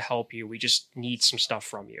 We're here to help you. We just need some stuff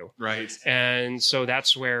from you. Right. And so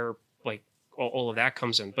that's where like all of that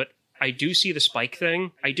comes in. But I do see the spike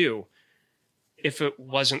thing. I do. If it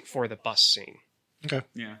wasn't for the bus scene. Okay.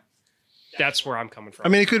 Yeah. That's where I'm coming from. I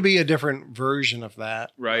mean, it could be a different version of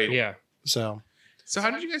that. Right. Yeah. So how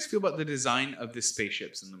did you guys feel about the design of the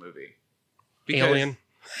spaceships in the movie? Because Alien.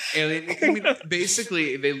 I mean,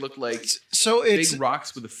 basically, they look like it's big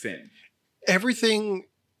rocks with a fin. Everything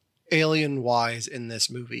alien-wise in this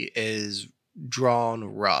movie is drawn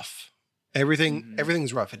rough.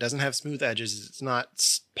 Everything's rough. It doesn't have smooth edges. It's not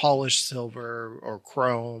polished silver or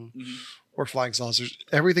chrome or flying saucers.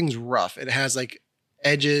 Everything's rough. It has like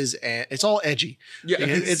edges and it's all edgy. Yeah, Like,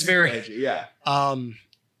 it's very edgy. Yeah.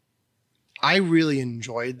 I really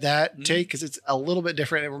enjoyed that take because it's a little bit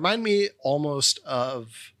different. It reminded me almost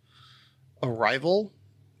of Arrival,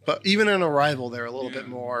 but even in Arrival, they're a little bit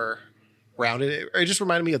more rounded. It just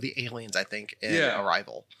reminded me of the aliens, I think, in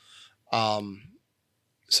Arrival.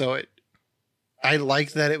 So I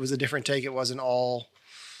liked that it was a different take. It wasn't all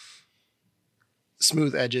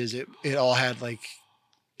smooth edges. It all had like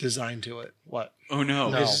design to it. What? Oh no.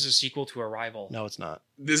 This is a sequel to Arrival. No, it's not.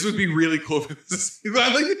 This would be really cool if it was a sequel.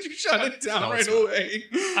 I like that you shut it down right away.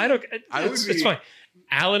 It's fine.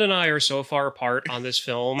 Alan and I are so far apart on this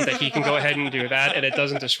film that he can go ahead and do that, and it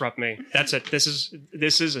doesn't disrupt me. That's it. This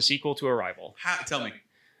is a sequel to Arrival. Tell me.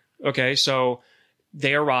 Okay, so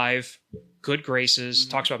they arrive, good graces,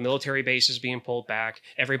 talks about military bases being pulled back.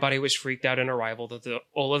 Everybody was freaked out in Arrival that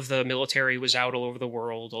all of the military was out all over the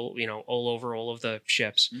world, all over all of the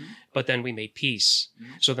ships. But then we made peace.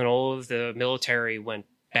 So then all of the military went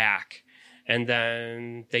back, and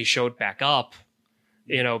then they showed back up,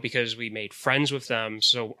 because we made friends with them.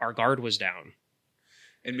 So our guard was down.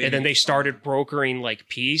 And then they started brokering like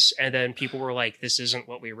peace, and then people were like, this isn't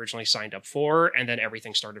what we originally signed up for, and then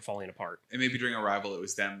everything started falling apart. And maybe during Arrival, it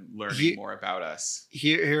was them learning more about us.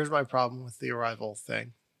 Here's my problem with the Arrival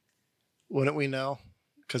thing. Wouldn't we know?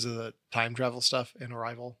 Because of the time travel stuff in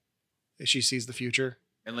Arrival. If she sees the future.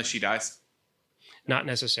 Unless she dies. Not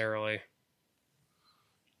necessarily.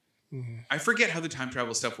 I forget how the time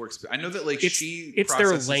travel stuff works, but I know that like it's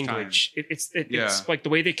their language. It's like the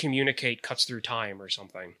way they communicate cuts through time or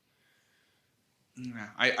something. Yeah.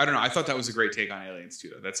 I don't know. I thought that was a great take on Aliens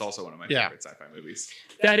too, though. That's also one of my favorite sci-fi movies.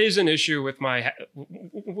 That is an issue with my.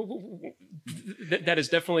 That is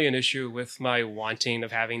definitely an issue with my wanting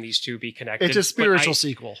of having these two be connected. It's a spiritual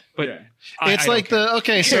sequel. But it's like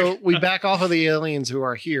so we back off of the aliens who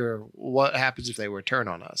are here. What happens if they return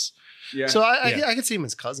on us? Yeah. So I could see them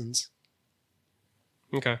as cousins.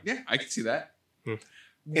 Okay. Yeah, I can see that.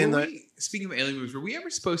 Speaking of alien movies, were we ever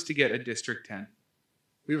supposed to get a District 10?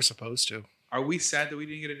 We were supposed to. Are we sad that we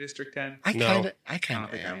didn't get a District 10? I kind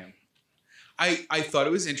of am. I thought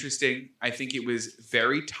it was interesting. I think it was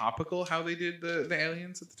very topical how they did the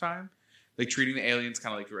aliens at the time. Like treating the aliens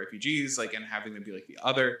kind of like the refugees, like, and having them be like the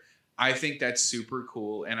other. I think that's super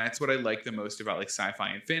cool. And that's what I like the most about like sci-fi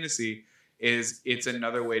and fantasy is it's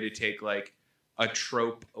another way to take like a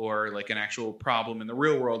trope or like an actual problem in the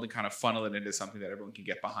real world and kind of funnel it into something that everyone can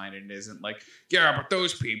get behind and isn't like, yeah, but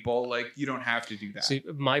those people, like, you don't have to do that. See,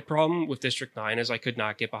 my problem with District 9 is I could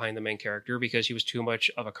not get behind the main character because he was too much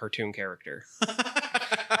of a cartoon character.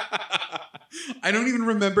 I don't even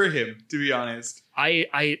remember him, to be honest. I'm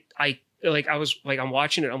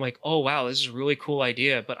watching it. I'm like, oh, wow, this is a really cool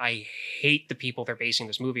idea, but I hate the people they're basing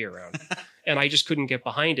this movie around. And I just couldn't get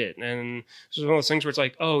behind it. And this was one of those things where it's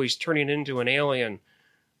like, oh, he's turning into an alien.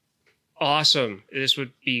 Awesome. This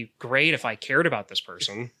would be great if I cared about this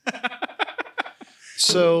person.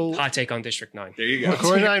 So hot take on District 9. There you go.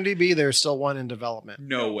 According to IMDb, there's still one in development.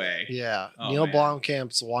 No way. Yeah. Oh, Neil man.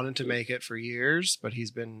 Blomkamp's wanted to make it for years, but he's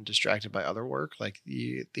been distracted by other work, like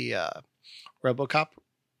the RoboCop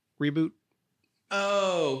reboot.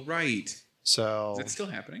 Oh, right. So is that still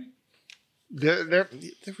happening? They're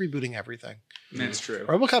rebooting everything. That's true.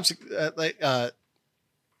 RoboCop's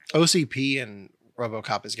OCP and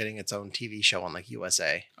RoboCop is getting its own TV show on like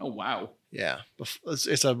USA. Oh wow. Yeah,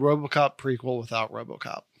 it's a RoboCop prequel without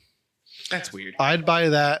RoboCop. That's weird. I'd buy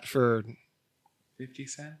that for 50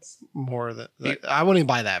 cents. More than I wouldn't even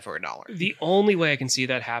buy that for $1. The only way I can see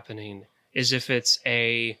that happening is if it's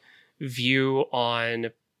a view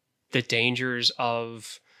on the dangers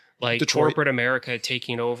of like Detroit. corporate America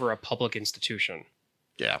taking over a public institution.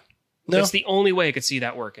 Yeah. That's the only way I could see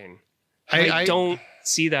that working. I don't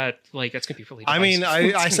see that, like, that's going to be really divisive. I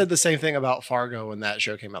mean, I said the same thing about Fargo when that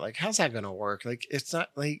show came out. Like, how's that going to work? Like, it's not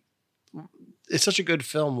like, it's such a good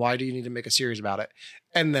film. Why do you need to make a series about it?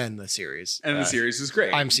 And then the series. And the series was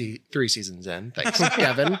great. I'm 3 seasons in. Thanks,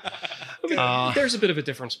 Kevin. There's a bit of a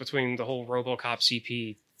difference between the whole RoboCop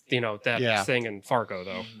CP, thing and Fargo,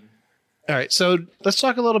 though. All right, so let's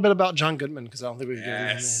talk a little bit about John Goodman because I don't think we've given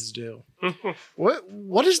him his due.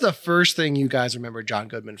 What is the first thing you guys remember John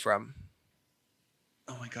Goodman from?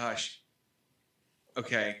 Oh my gosh.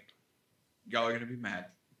 Okay, y'all are gonna be mad.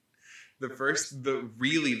 The first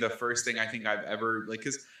thing I think I've ever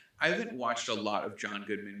because I haven't watched a lot of John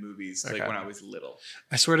Goodman movies like when I was little.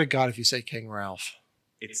 I swear to God, if you say King Ralph,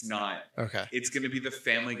 it's not. Okay, it's gonna be the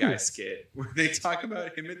Family Guy skit where they talk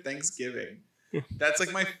about him at Thanksgiving. That's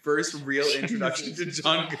like my first real introduction to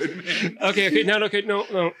John Goodman.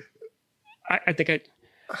 No. I think I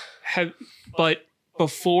have, but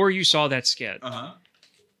before you saw that skit,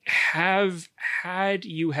 had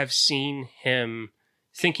you seen him,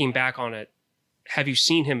 thinking back on it, have you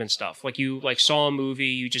seen him in stuff? Like you saw a movie,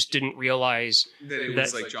 you just didn't realize that it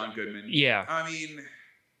was like John Goodman. Yeah. I mean,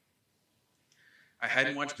 I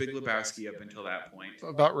hadn't watched Big Lebowski up until that point. What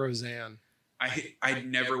about Roseanne? I'd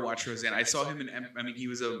never watched Roseanne. I saw him in, he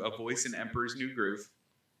was a voice in Emperor's New Groove.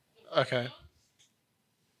 Okay.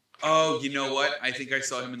 Oh, you know what? I think I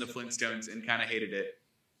saw him in the Flintstones and kind of hated it.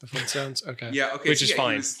 The Flintstones? Okay. Yeah, okay. Which is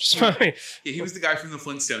fine. He was the guy from the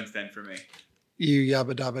Flintstones then for me. You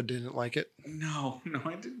Yabba Dabba didn't like it? No,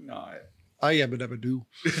 I did not. I Yabba Dabba do.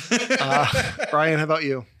 Brian, how about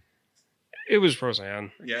you? It was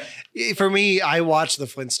Roseanne. Yeah. For me, I watched the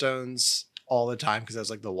Flintstones all the time because that was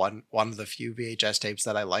like the one of the few VHS tapes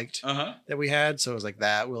that I liked that we had. So it was like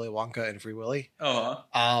that, Willy Wonka and Free Willy.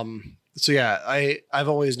 So yeah, I've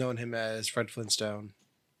always known him as Fred Flintstone.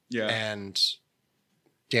 Yeah. And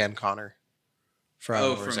Dan Connor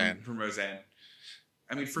from Roseanne. From Roseanne.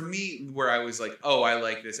 I mean, for me, where I was like, oh, I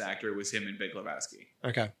like this actor, was him in Big Lebowski.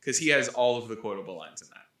 Okay. Because he has all of the quotable lines in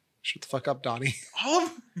that. Shut the fuck up, Donnie. All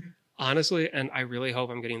of Honestly, and I really hope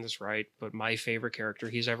I'm getting this right, but my favorite character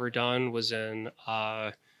he's ever done was in,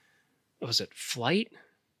 was it Flight?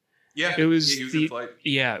 Yeah, it was. He was in Flight.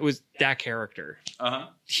 Yeah, it was that character.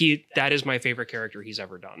 That is my favorite character he's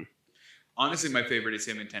ever done. Honestly, my favorite is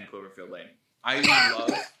him in 10 Cloverfield Lane. I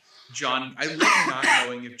love John. I love not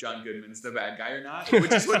knowing if John Goodman's the bad guy or not,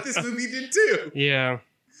 which is what this movie did too. Yeah.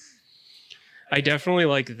 I definitely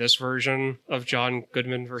like this version of John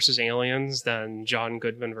Goodman versus Aliens than John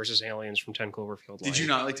Goodman versus Aliens from 10 Cloverfield Lane. Did you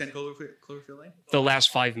not like 10 Cloverfield Lane? The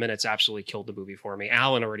last 5 minutes absolutely killed the movie for me.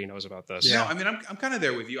 Alan already knows about this. Yeah, I mean, I'm kind of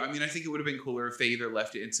there with you. I mean, I think it would have been cooler if they either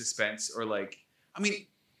left it in suspense or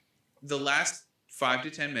the last 5 to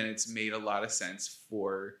 10 minutes made a lot of sense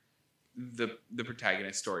for the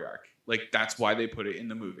protagonist story arc. Like, that's why they put it in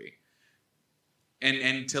the movie.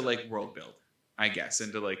 And to world build, I guess,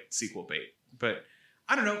 and to sequel bait. But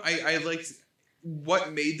I don't know. I liked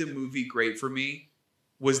what made the movie great for me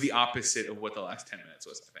was the opposite of what the last 10 minutes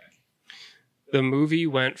was, I think. The movie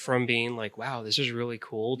went from being like, wow, this is really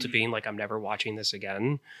cool, to being like, I'm never watching this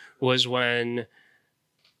again, was when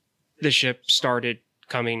the ship started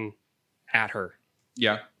coming at her.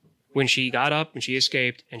 Yeah. When she got up and she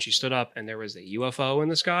escaped and she stood up and there was a UFO in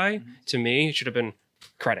the sky, to me, it should have been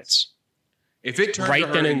credits. If it turned right to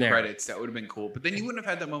her then in and there. credits, that would have been cool. But then you wouldn't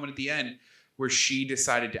have had that moment at the end where she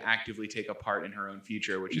decided to actively take a part in her own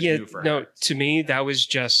future, which is new for her. To me, that was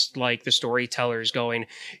just like the storytellers going,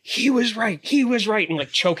 he was right,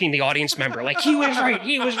 and choking the audience member, he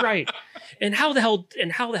was right. And how the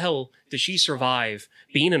hell does she survive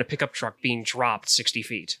being in a pickup truck being dropped 60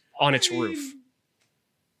 feet on its roof?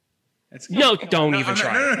 Don't even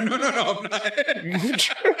try. No, I'm not.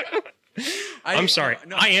 I'm sorry.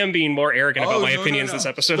 I am being more arrogant about my opinions this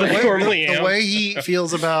episode than I normally am. The way he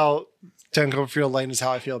feels about 10 Cloverfield Lane is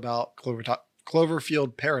how I feel about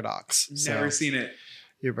Cloverfield Paradox. Never seen it.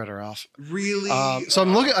 You're better off. Really? So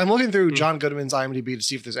I'm looking through John Goodman's IMDb to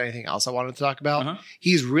see if there's anything else I wanted to talk about.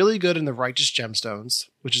 He's really good in The Righteous Gemstones,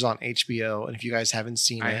 which is on HBO. And if you guys haven't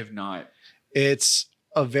seen it, I have not. It's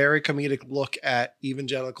a very comedic look at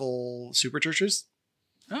evangelical super churches.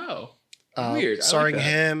 Oh, weird. Starring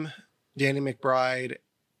him, Danny McBride.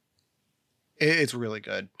 It's really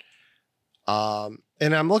good.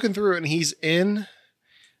 And I'm looking through and he's in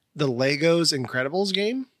the Legos Incredibles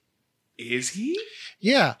game. Is he?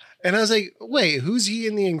 Yeah. And I was like, wait, who's he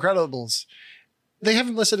in the Incredibles? They have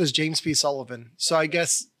him listed as James P. Sullivan. So I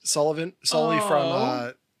guess Sully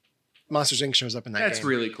from Monsters, Inc. shows up in that game. That's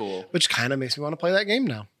really cool. Which kind of makes me want to play that game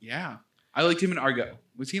now. Yeah. I liked him in Argo.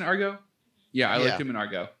 Was he in Argo? Yeah, I liked him in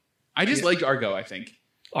Argo. I just liked Argo, I think.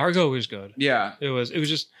 Argo was good. Yeah. It was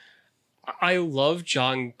just, I love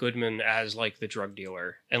John Goodman as the drug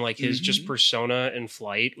dealer, and his just persona in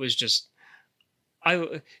Flight was just,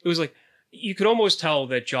 it was you could almost tell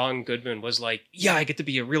that John Goodman was yeah, I get to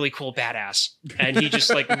be a really cool badass. And he just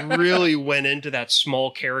really went into that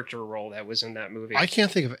small character role that was in that movie. I can't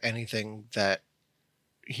think of anything that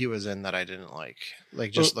he was in that I didn't like.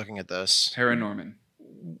 Just looking at this. Paranorman.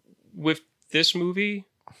 With this movie,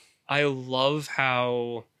 I love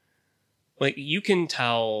how you can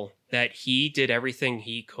tell that he did everything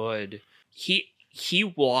he could. He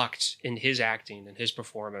walked in his acting and his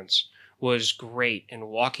performance was great in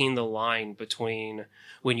walking the line between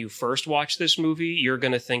when you first watch this movie, you're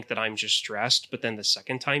going to think that I'm just stressed. But then the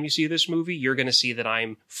second time you see this movie, you're going to see that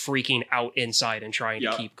I'm freaking out inside and trying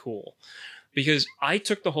to keep cool. because I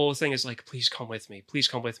took the whole thing as like, please come with me,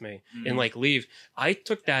 and like leave. I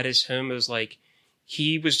took that as him as like,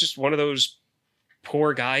 he was just one of those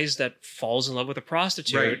poor guys that falls in love with a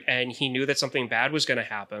prostitute, Right. and he knew that something bad was going to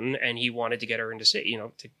happen, and he wanted to get her into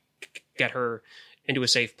to get her into a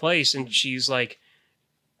safe place. And she's like,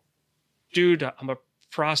 dude, I'm a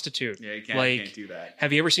prostitute. Yeah, you can't, like, can't do that.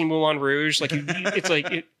 have you ever seen Moulin Rouge? Like, it's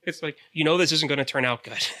like it's like, this isn't going to turn out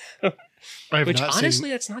good. Which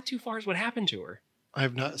honestly, that's not too far as what happened to her. I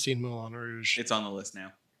have not seen Moulin Rouge. It's on the list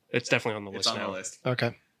now. It's definitely on the list It's on now. the list.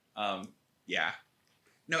 Okay. Yeah.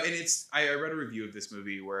 No, and I read a review of this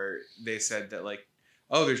movie where they said that like,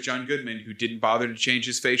 oh, there's John Goodman who didn't bother to change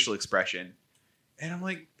his facial expression. And I'm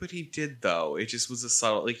like, but he did though. It just was a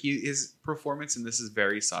subtle, like his performance in this is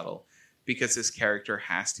very subtle because his character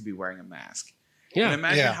has to be wearing a mask. Yeah. And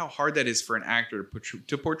imagine Yeah. how hard that is for an actor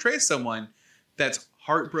to portray someone that's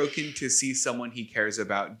heartbroken to see someone he cares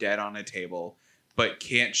about dead on a table, but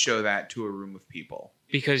can't show that to a room of people.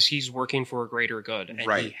 Because he's working for a greater good, and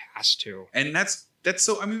Right. he has to. And that's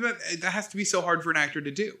so, I mean, that has to be so hard for an actor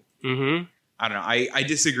to do. Mm-hmm. I don't know. I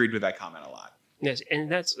disagreed with that comment a lot. Yes,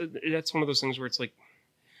 and that's one of those things where it's like,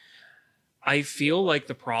 I feel like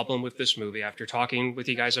the problem with this movie, after talking with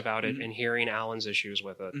you guys about it and hearing Alan's issues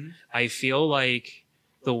with it, I feel like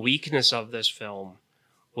the weakness of this film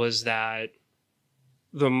was that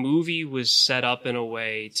the movie was set up in a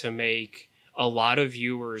way to make a lot of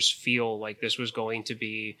viewers feel like this was going to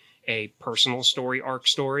be a personal arc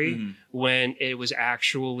story when it was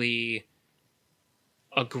actually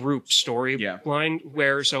a group storyline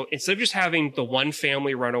where, so instead of just having the one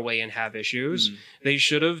family run away and have issues, they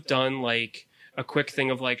should have done like a quick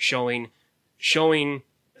thing of like showing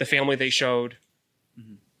the family they showed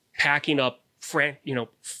packing up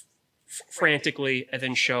frantically, and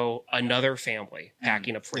then show another family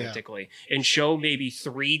packing up frantically, and show maybe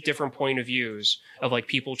 3 different point of views of like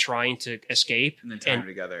people trying to escape And then tie them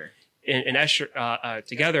together.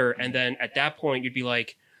 together. And then at that point you'd be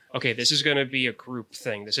like, okay, this is going to be a group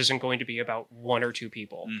thing. This isn't going to be about 1 or 2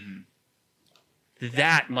 people.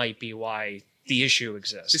 That might be why the issue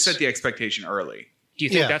exists. Just set the expectation early. Do you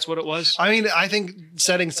think Yeah. that's what it was? I mean, I think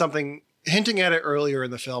hinting at it earlier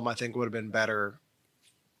in the film, I think would have been better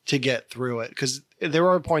to get through it, because there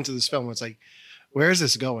are points of this film where it's like, where is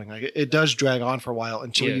this going? Like, it does drag on for a while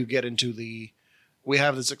until you get into we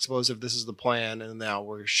have this explosive, this is the plan, and now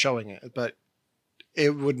we're showing it. But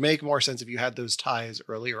it would make more sense if you had those ties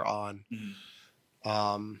earlier on.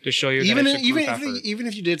 To show you even that it's a group effort. even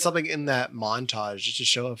if you did something in that montage just to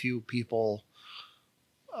show a few people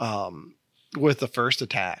with the first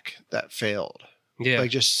attack that failed. Yeah.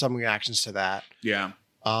 Like just some reactions to that. Yeah.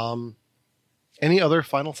 Any other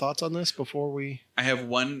final thoughts on this before we... I have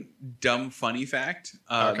one dumb funny fact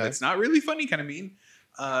Okay. that's not really funny, kind of mean.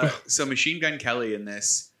 So Machine Gun Kelly in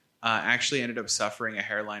this actually ended up suffering a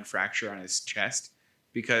hairline fracture on his chest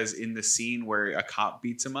because in the scene where a cop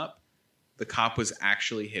beats him up, the cop was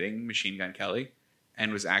actually hitting Machine Gun Kelly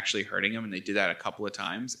and was actually hurting him. And they did that a couple of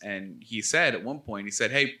times. And he said at one point, he said,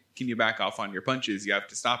 "Hey, can you back off on your punches? You have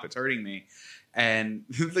to stop. It's hurting me." And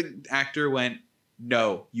the actor went,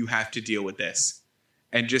 "No, you have to deal with this."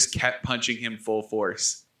 And just kept punching him full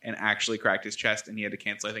force and actually cracked his chest. And he had to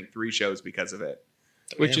cancel, I think, 3 shows because of it.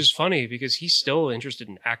 Which is funny because he's still interested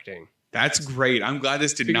in acting. That's great. I'm glad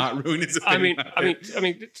this did not ruin his opinion. I'm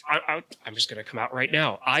just gonna come out right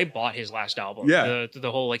now. I bought his last album. Yeah.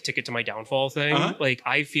 The whole like Ticket to My Downfall thing. Like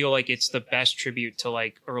I feel like it's the best tribute to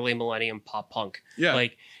like early millennium pop punk. Yeah.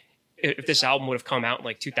 Like if this album would have come out in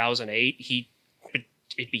like 2008,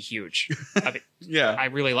 it'd be huge. I mean, Yeah. I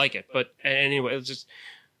really like it. But anyway, it's just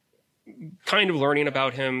kind of learning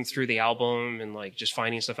about him through the album and like just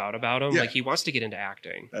finding stuff out about him. Yeah. Like he wants to get into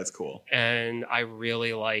acting. That's cool. And I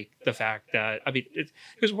really like the fact that, I mean,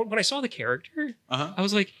 because when I saw the character, I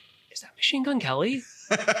was like, is that Machine Gun Kelly?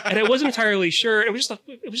 And I wasn't entirely sure. It was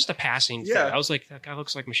just a passing thing. Yeah. I was like, that guy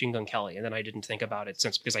looks like Machine Gun Kelly. And then I didn't think about it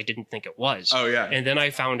because I didn't think it was. Oh, yeah. And then I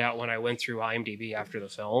found out when I went through IMDb after the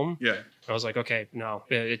film. Yeah. I was like, okay, no,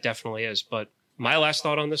 it definitely is. But my last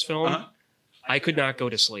thought on this film, I could not go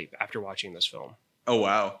to sleep after watching this film. Oh,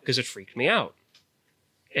 wow. Because it freaked me out.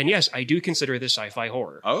 And yes, I do consider this sci-fi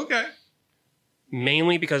horror. Oh, okay.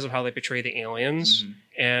 Mainly because of how they portray the aliens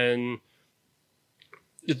and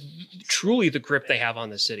truly the grip they have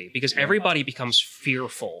on the city. Because everybody becomes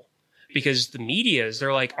fearful. Because the media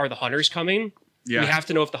they're like, are the hunters coming? Yeah. We have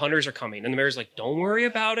to know if the hunters are coming. And the mayor's like, don't worry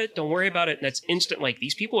about it. Don't worry about it. And that's instant. Like,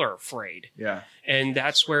 these people are afraid. Yeah. And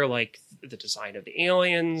that's where, like, the design of the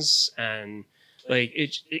aliens and, like,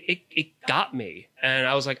 it got me. And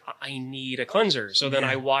I was like, I need a cleanser. So then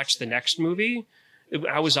I watched the next movie,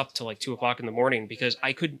 I was up till like 2:00 in the morning because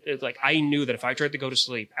I knew that if I tried to go to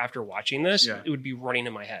sleep after watching this, it would be running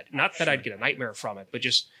in my head. Not that I'd get a nightmare from it, but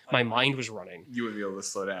just my mind was running. You wouldn't be able to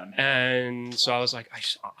slow down. And so I was like,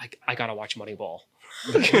 I gotta watch Moneyball.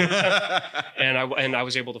 and I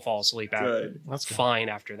was able to fall asleep fine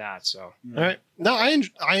after that. So all right, no, I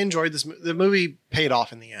enjoyed this. The movie paid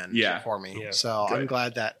off in the end for me. Yeah. So I'm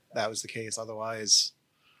glad that was the case. Otherwise,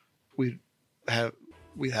 we'd have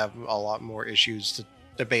a lot more issues to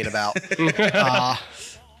debate about. I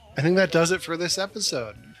think that does it for this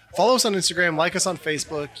episode. Follow us on Instagram, like us on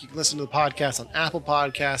Facebook. You can listen to the podcast on Apple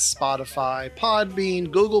Podcasts, Spotify,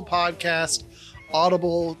 Podbean, Google Podcast,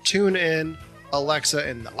 Audible, TuneIn, Alexa,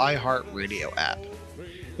 and the iHeartRadio app.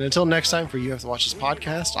 And until next time, for You Have to Watch This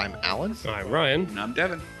Podcast, I'm Alan. I'm Ryan. And I'm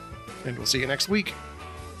Devin. And we'll see you next week.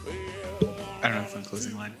 I don't know if I'm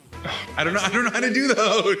closing line. I don't know how to do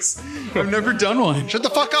those. I've never done one. Shut the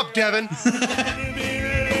fuck up, Devin.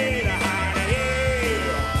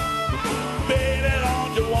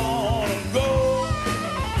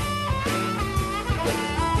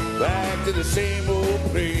 Back to the same old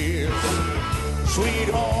place, sweet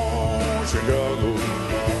home Chicago.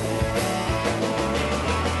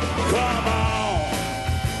 Come on,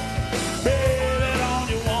 baby, don't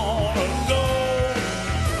you wanna go?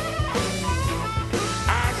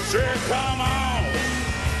 I said, come on,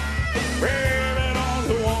 baby, don't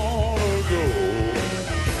you wanna go?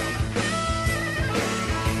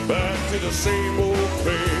 Back to the same old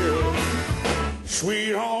place,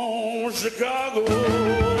 sweet home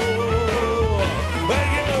Chicago.